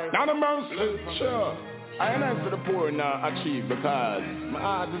 Rastafari. Now the man sure. I and I for the poor now achieve because my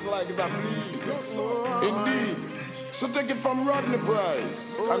heart is like a bleed. Indeed. So take it from Rodney Price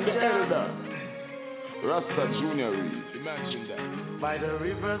and the elder Rasta Junior Reed. Imagine that. By the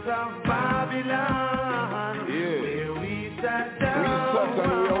rivers of Babylon, where we sat down, we sat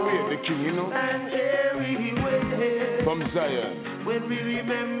and we await the king, you know. And here we wait from Zion. When we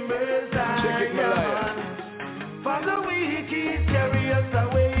remember Zion. Check it, Malaya. For the wicked carry us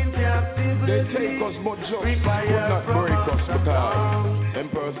away in captivity. They take us but just would not break us because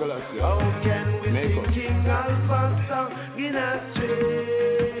Emperor Selector. How can we make sing us King Alpha song in a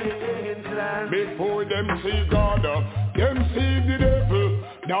strange land? Before them see God, them see the devil.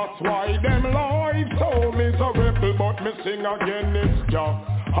 That's why them life so miserable. But me sing again, it's Jah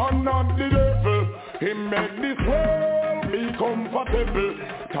and not the devil. He made this world be comfortable.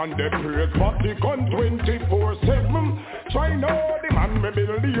 And they praise Vatican 24/7. Try know the man may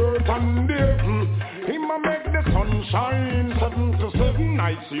build the earth and the heaven. He ma make the sunshine 7 to 7.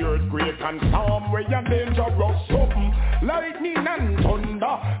 I see earthquake and storm where you're dangerous something. Lightning and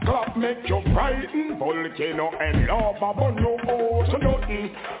thunder, clap make you frightened. Volcano and lava burn you out to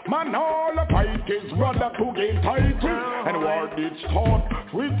nothing. Man all the fight is brother to gain title. And war did start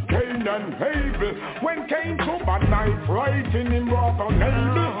with Cain and Abel. When Cain took a knife right in him brought on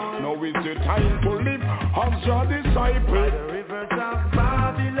Abel. Now is the time to live as your disciple. By the rivers of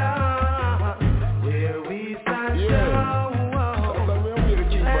Babylon, where we stand down,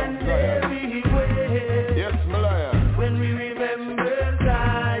 and there we wait. Yes, Malaya. When we remember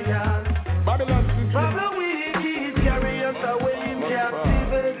Zion, Babylon from the wicked carry us away in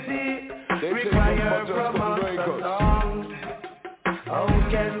captivity. Require from us a song. How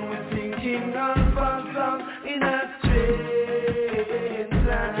can we sing King Alpha song in a strange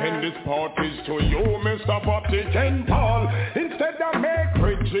land? Then this part is to you, Mr. Vatican Paul. Instead of make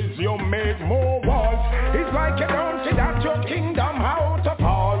bridges, you make more walls. It's like you don't see that your kingdom how to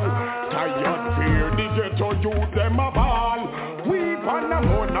fall. Tired fear, the ghetto youth them a ball. Weep and a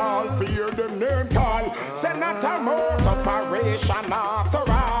mourn all fear them name call. Send not a more separation after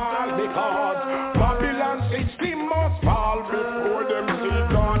all. Because Babylon system must fall before them see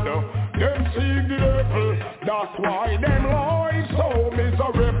God. Them see the devil. That's why them lives so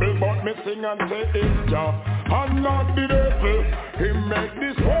miserable. But me sing and say it's Jah and not the devil. He make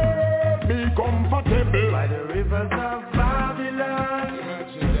this world be comfortable. By the rivers of Babylon,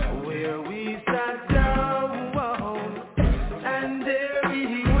 where we sat down, and there we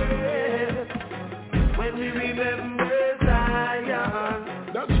wait. When we remember Zion,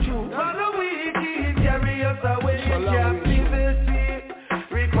 that's true. For the wicked carry us away in captivity.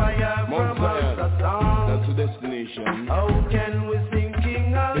 Require from us a song. That's the destination. How can we sing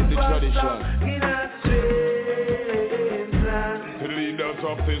King Alpha in a strange land? To the leaders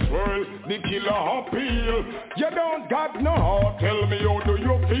of this world, the killer appeal. You don't got no heart, tell me how do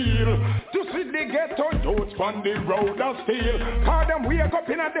you feel? To see the ghetto youths on the road of steel. Cause them wake up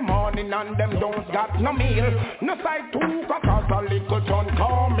in the morning and them don't got no meal. No side to cause a little John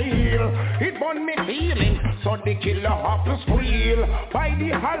come meal. It burn me feeling, so the killer have to squeal. By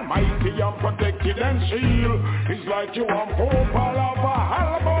the Almighty I'm protected and shield. It's like you want Pope all of a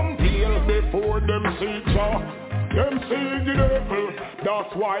album deal. Before them see Jah, them see the devil.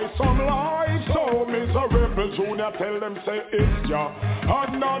 That's why some lies so miserable. Junior tell them say it's Jah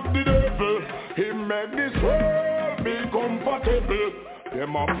and not the devil. He made this world be comfortable.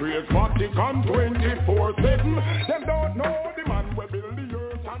 Them a praise Vatican 24/7. Them don't know the man will believe.